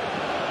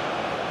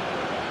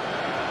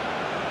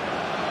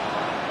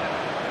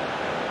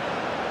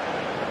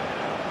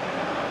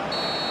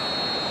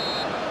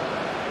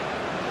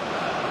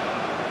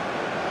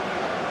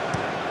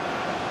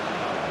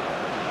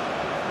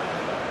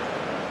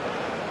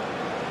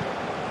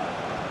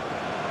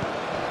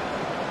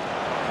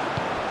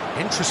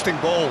 Interesting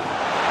ball.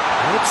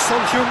 Good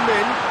Son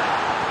Heung-min.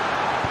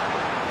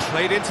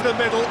 Played into the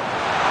middle.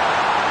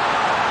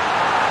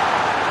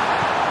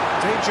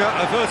 Danger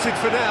averted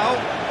for now.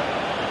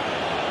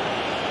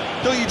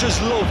 Don't you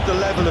just love the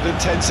level of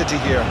intensity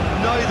here?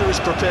 Neither is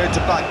prepared to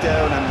back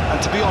down,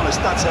 and to be honest,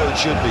 that's how it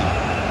should be.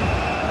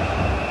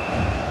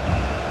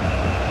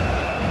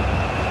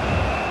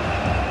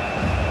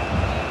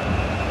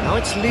 Now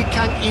it's Lee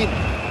Kang-in.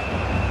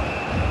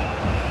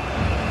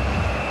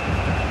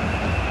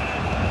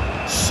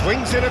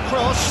 Swings it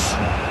across.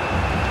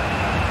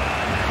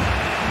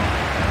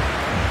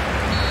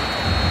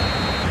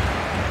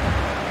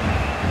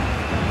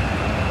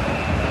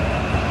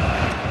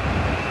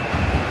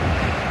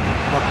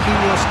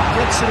 Marquinhos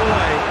gets it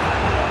away.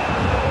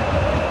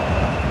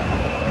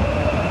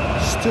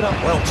 Stood up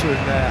well to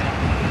him there.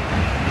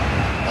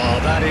 Oh,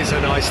 that is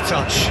a nice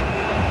touch.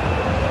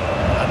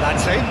 And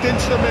that's aimed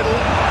into the middle.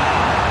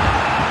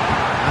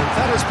 And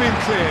that has been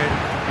cleared.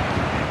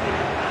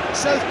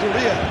 South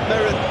Korea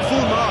merit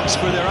full marks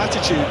for their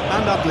attitude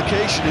and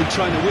application in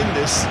trying to win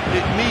this.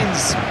 It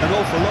means an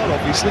awful lot,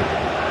 obviously.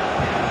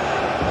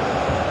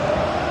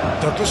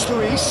 Douglas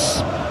Luiz.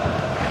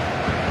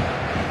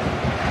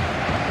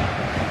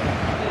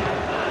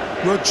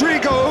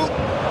 Rodrigo.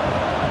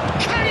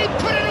 Can he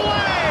put it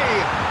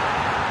away?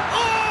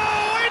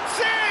 Oh, it's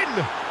in!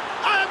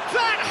 And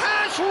that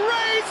has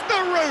raised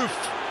the roof!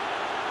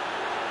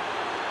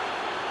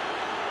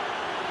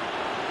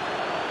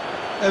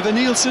 Evan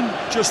Nielsen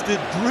just did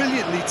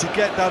brilliantly to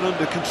get that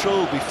under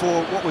control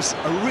before what was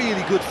a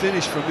really good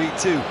finish from me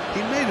too.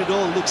 He made it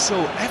all look so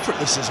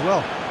effortless as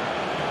well.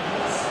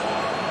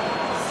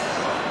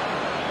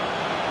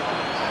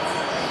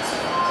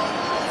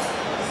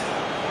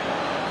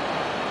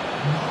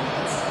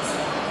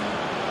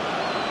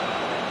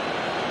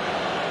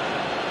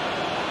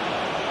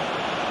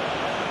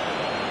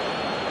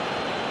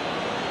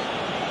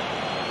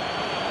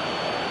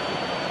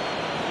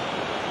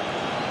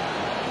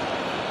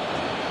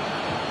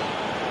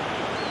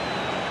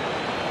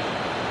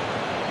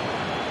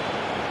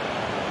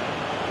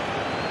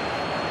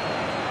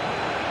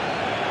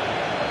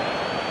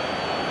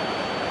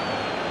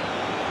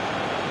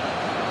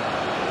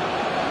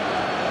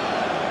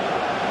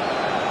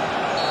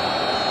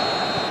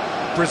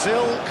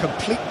 Brazil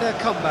complete their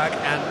comeback,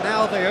 and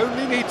now they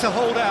only need to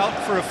hold out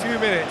for a few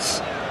minutes.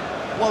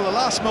 Well, the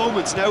last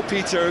moments now,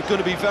 Peter, are going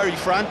to be very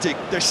frantic.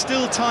 There's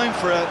still time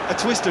for a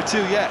twist or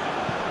two yet.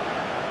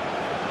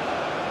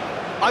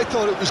 I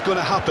thought it was going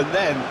to happen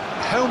then.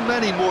 How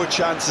many more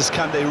chances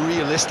can they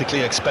realistically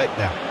expect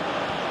now?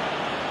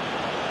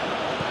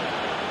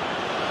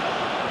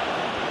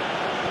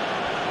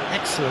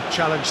 Excellent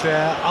challenge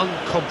there,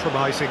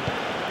 uncompromising.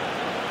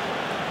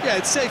 Yeah,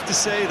 it's safe to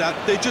say that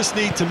they just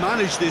need to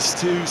manage this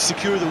to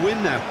secure the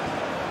win now.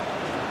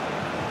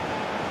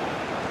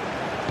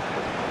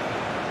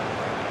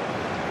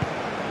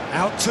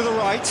 Out to the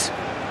right.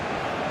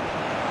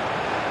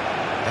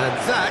 And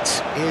that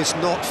is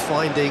not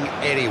finding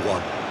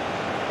anyone.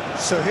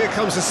 So here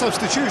comes a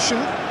substitution.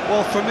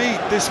 Well, for me,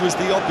 this was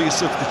the obvious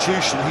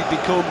substitution. He'd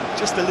become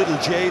just a little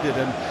jaded,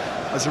 and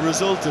as a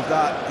result of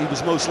that, he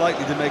was most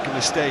likely to make a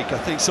mistake. I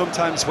think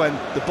sometimes when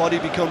the body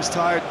becomes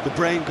tired, the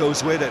brain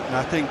goes with it, and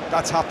I think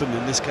that's happened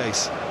in this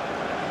case.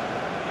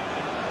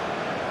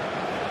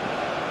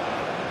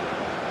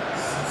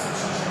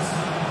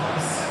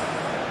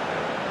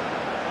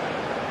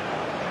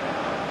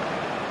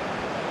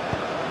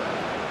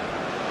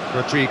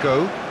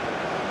 Rodrigo.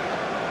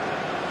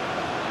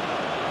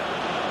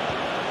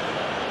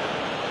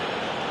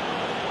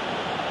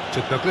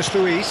 To Douglas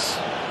Luiz.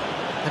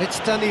 And it's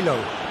Danilo.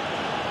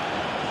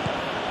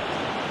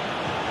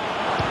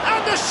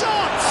 And the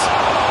shot!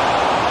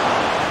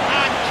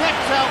 And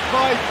kept out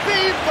by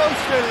the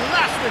most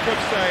elastic of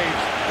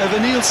saves.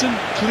 Evan Nielsen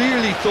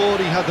clearly thought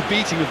he had the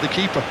beating of the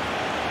keeper.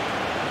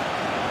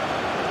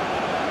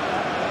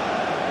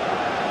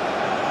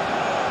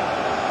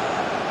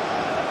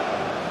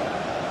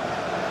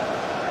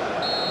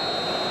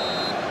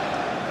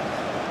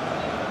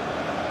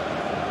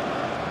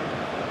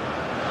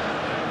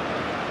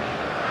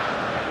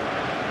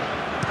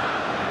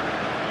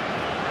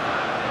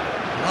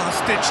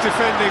 Last-ditch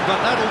defending, but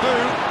that'll do.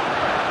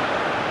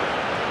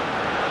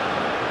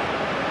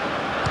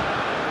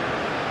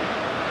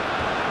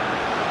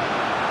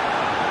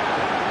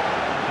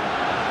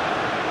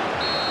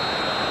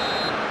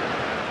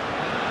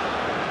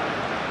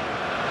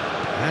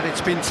 And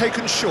it's been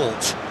taken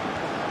short.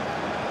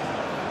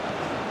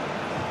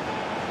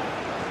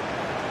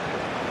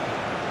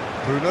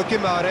 Bruno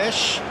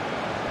Guimaraes.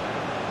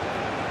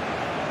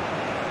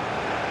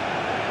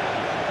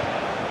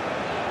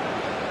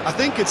 I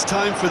think it's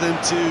time for them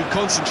to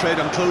concentrate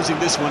on closing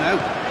this one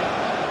out.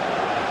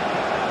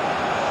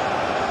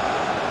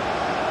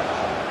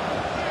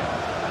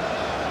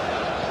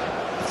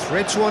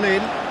 Threads one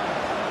in.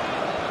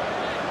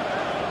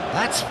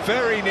 That's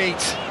very neat.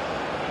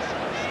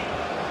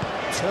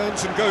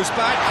 Turns and goes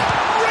back.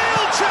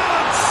 Real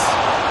chance!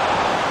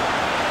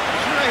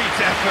 Great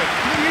effort,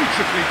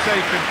 beautifully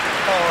taken.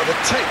 Oh, the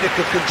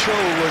technical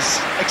control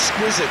was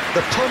exquisite.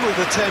 The pummeled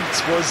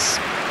attempt was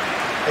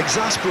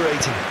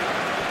exasperating.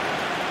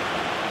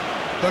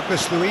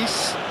 Douglas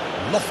Luiz,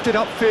 lofted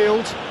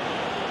upfield.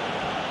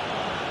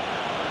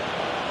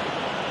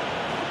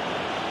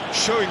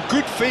 showing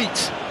good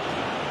feet.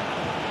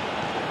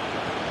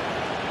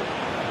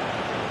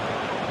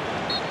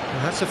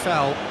 And that's a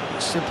foul.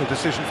 Simple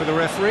decision for the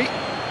referee.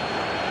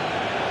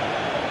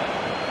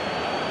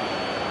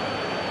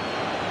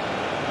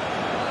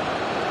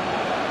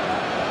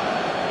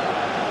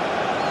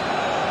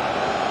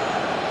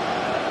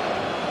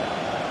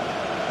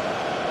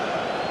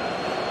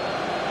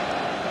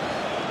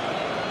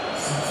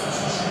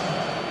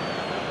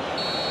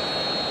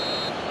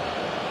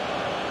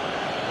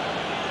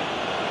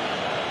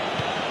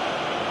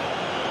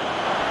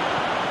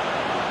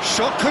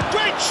 Shot could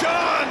great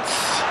chance!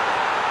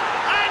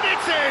 And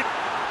it's in!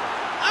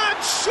 And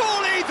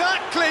surely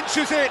that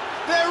clinches it!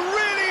 There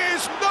really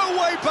is no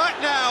way back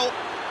now!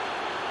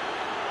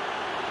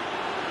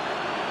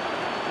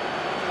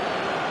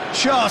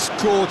 Just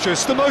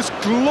gorgeous, the most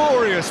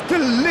glorious,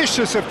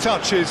 delicious of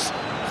touches,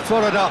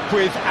 followed up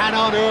with an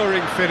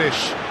unerring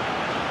finish.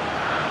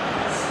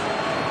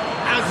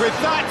 And with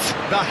that,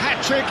 the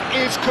hat-trick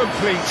is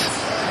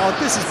complete. Oh,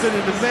 this has been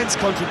an immense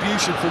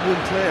contribution from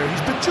one player.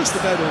 He's been just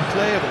about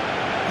unplayable.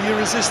 The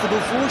irresistible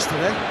force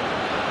today.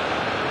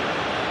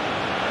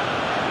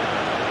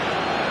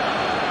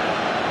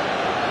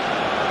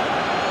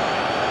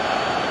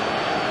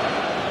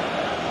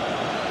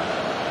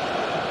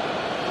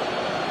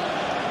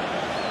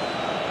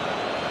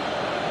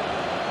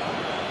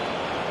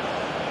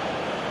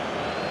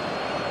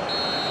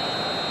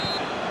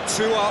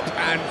 Two up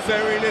and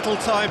very little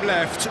time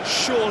left.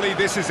 Surely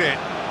this is it.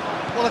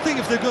 Well, I think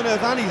if they're going to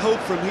have any hope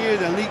from here,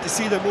 they'll need to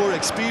see their more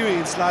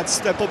experienced lads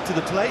step up to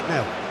the plate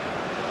now.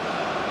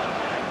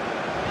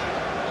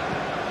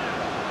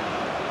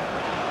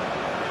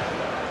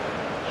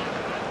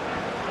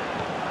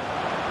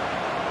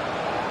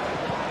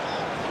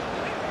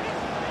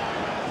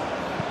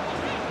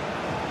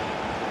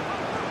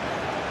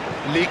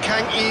 Lee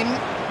Kang-in.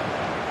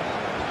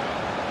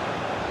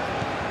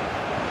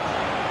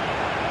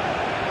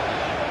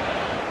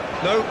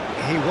 No,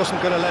 he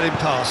wasn't going to let him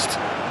past.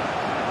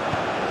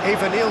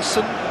 Eva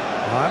Nielsen,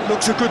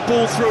 looks a good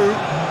ball through,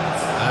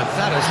 and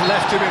that has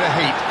left him in a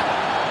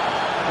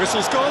heap.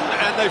 Whistle's gone,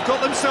 and they've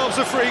got themselves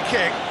a free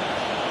kick.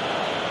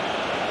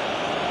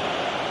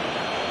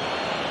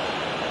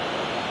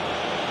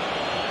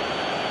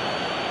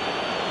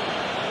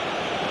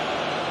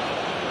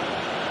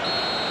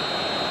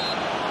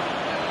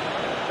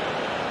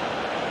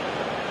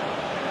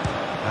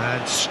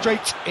 And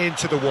straight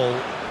into the wall.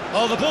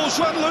 Oh, the ball's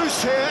run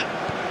loose here.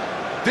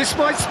 This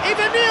might...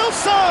 Eva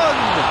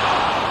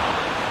Nielsen!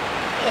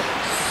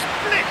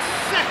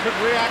 Split-second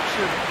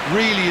reaction.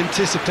 Really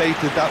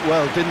anticipated that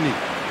well, didn't he?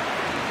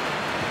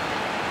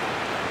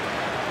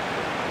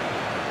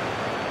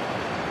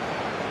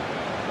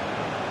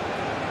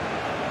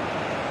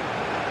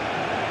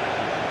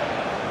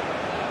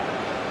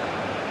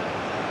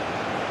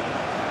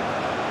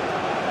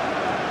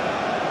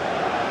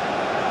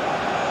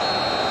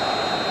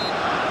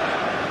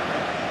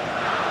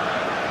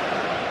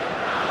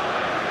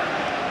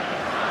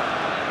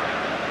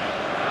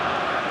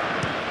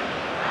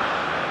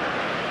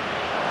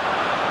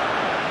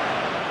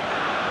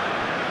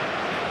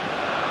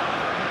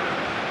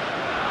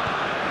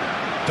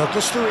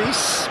 Douglas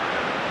Luiz,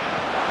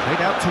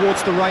 played out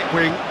towards the right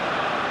wing,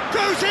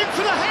 goes in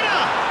for the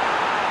header,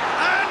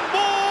 and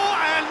more,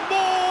 and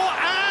more,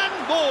 and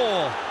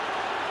more,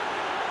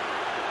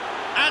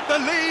 and the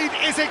lead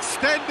is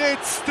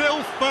extended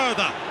still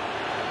further.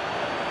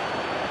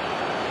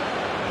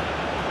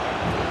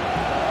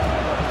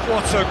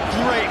 What a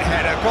great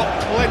header, got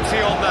plenty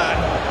on that.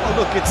 Oh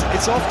look,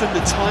 it's often the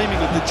timing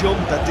of the jump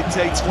that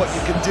dictates what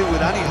you can do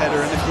with any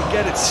header, and if you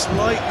get it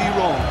slightly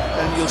wrong,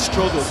 then you'll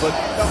struggle, but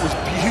that was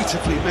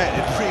beautifully met,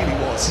 it really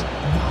was.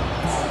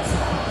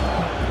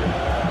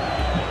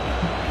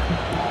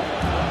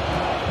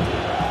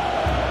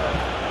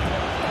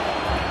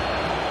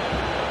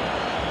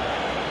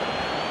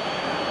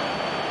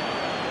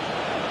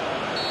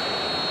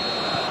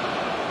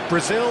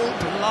 Brazil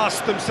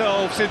blast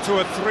themselves into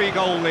a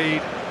 3-goal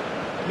lead.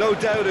 No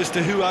doubt as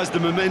to who has the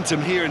momentum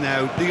here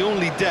now. The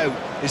only doubt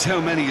is how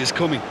many is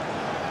coming.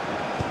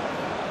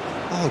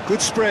 Oh,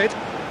 good spread.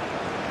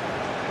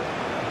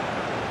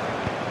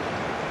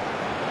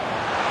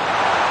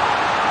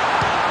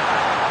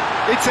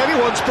 It's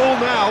anyone's ball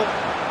now.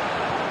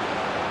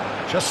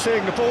 Just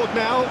seeing the board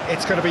now,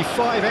 it's going to be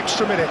 5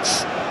 extra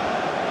minutes.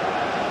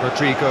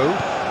 Rodrigo.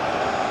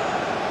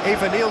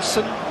 Eva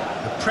Nielsen.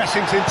 The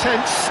pressing's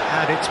intense,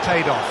 and it's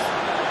paid off.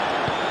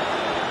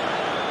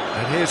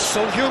 And here's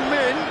Son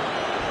Heung-min.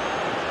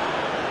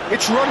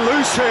 It's run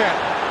loose here.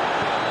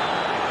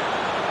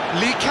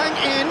 Lee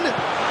Kang-in.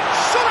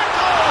 Shot at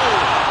goal!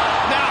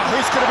 Now,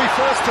 who's going to be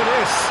first to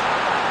this?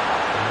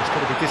 He's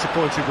going to be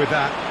disappointed with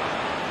that.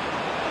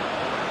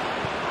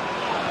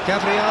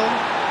 Gabriel.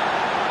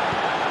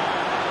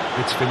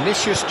 It's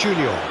Vinicius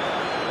Junior.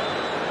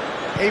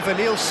 Eva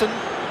Nielsen.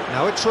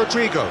 Now it's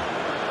Rodrigo.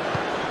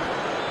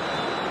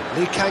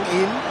 Lee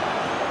Kang-in.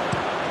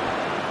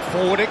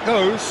 Forward it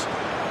goes.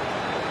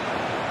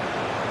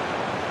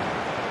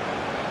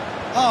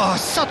 Oh,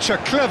 such a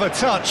clever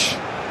touch.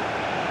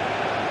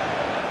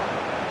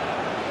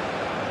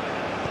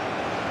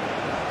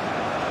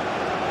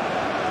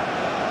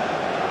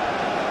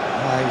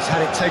 He's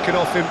had it taken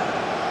off him.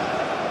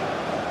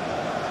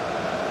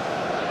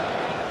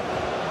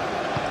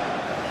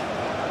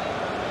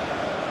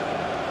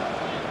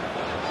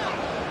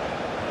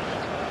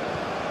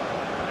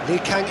 Lee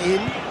Kang-in.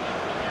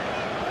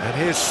 And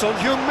here's Son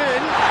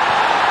Heung-min.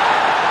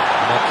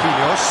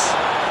 Marquinhos.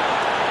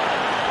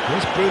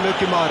 Here's Bruno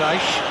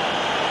Guimaraes.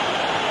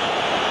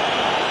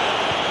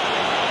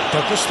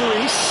 Douglas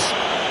Luiz.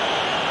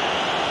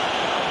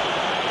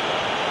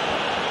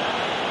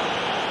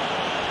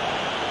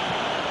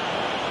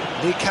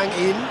 Lee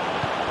Kang-in.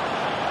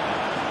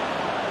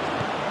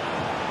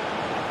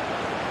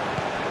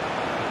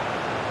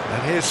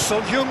 And here's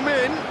Son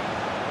Heung-min.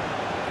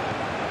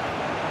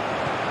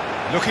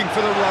 Looking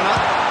for the runner.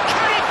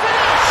 Can he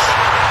finish?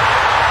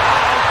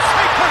 Oh,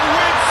 taken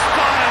with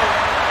style.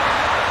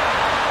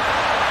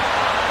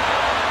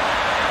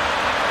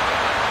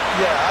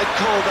 Yeah, I'd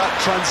call that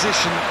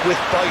transition with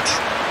bite.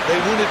 They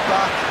won it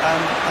back and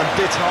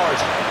bit hard.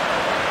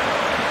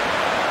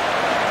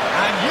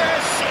 And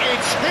yes,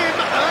 it's him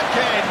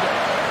again.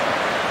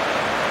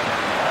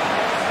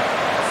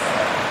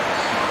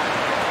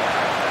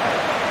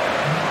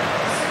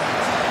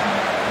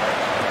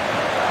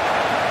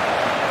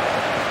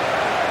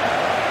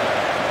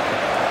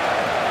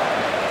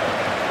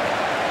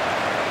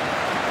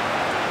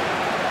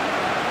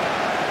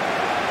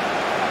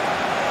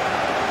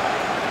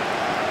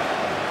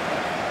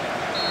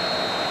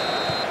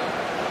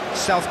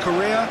 South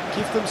Korea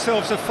give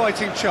themselves a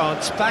fighting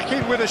chance, back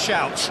in with a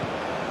shout.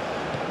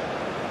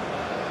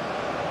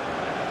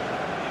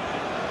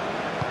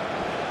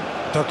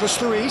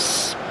 Douglas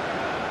Luiz.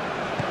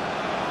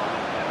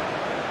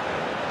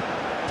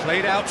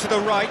 Played out to the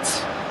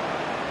right.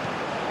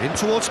 In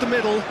towards the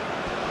middle.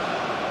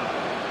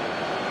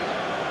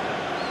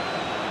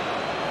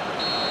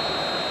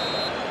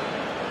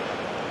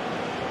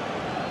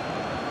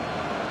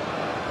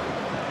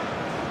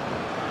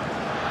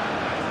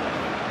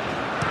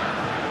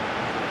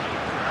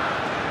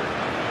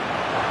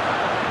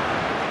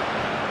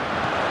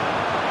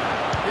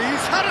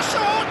 He's had a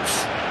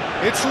shot!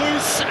 It's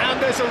loose and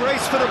there's a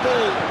race for the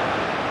ball.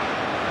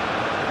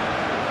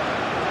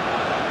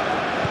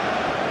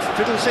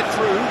 Fiddles it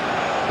through.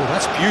 Oh,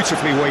 that's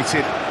beautifully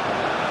weighted.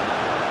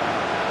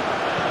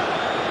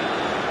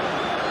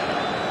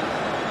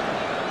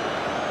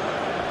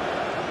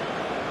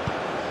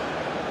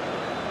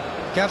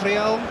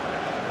 Gabriel.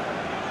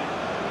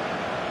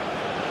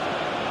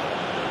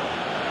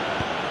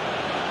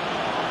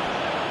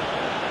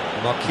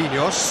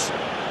 Marquinhos.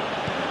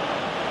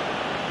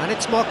 And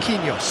it's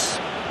Marquinhos.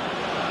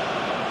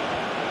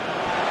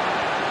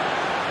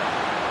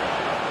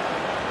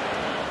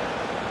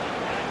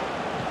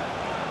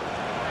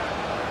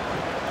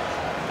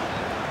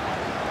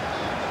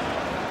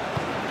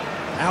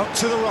 Out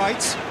to the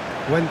right.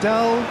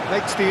 Wendell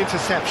makes the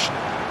interception.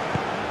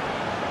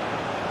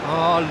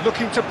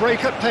 Looking to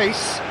break at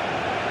pace.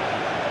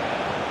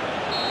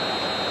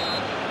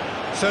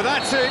 So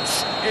that's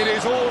it. It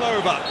is all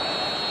over.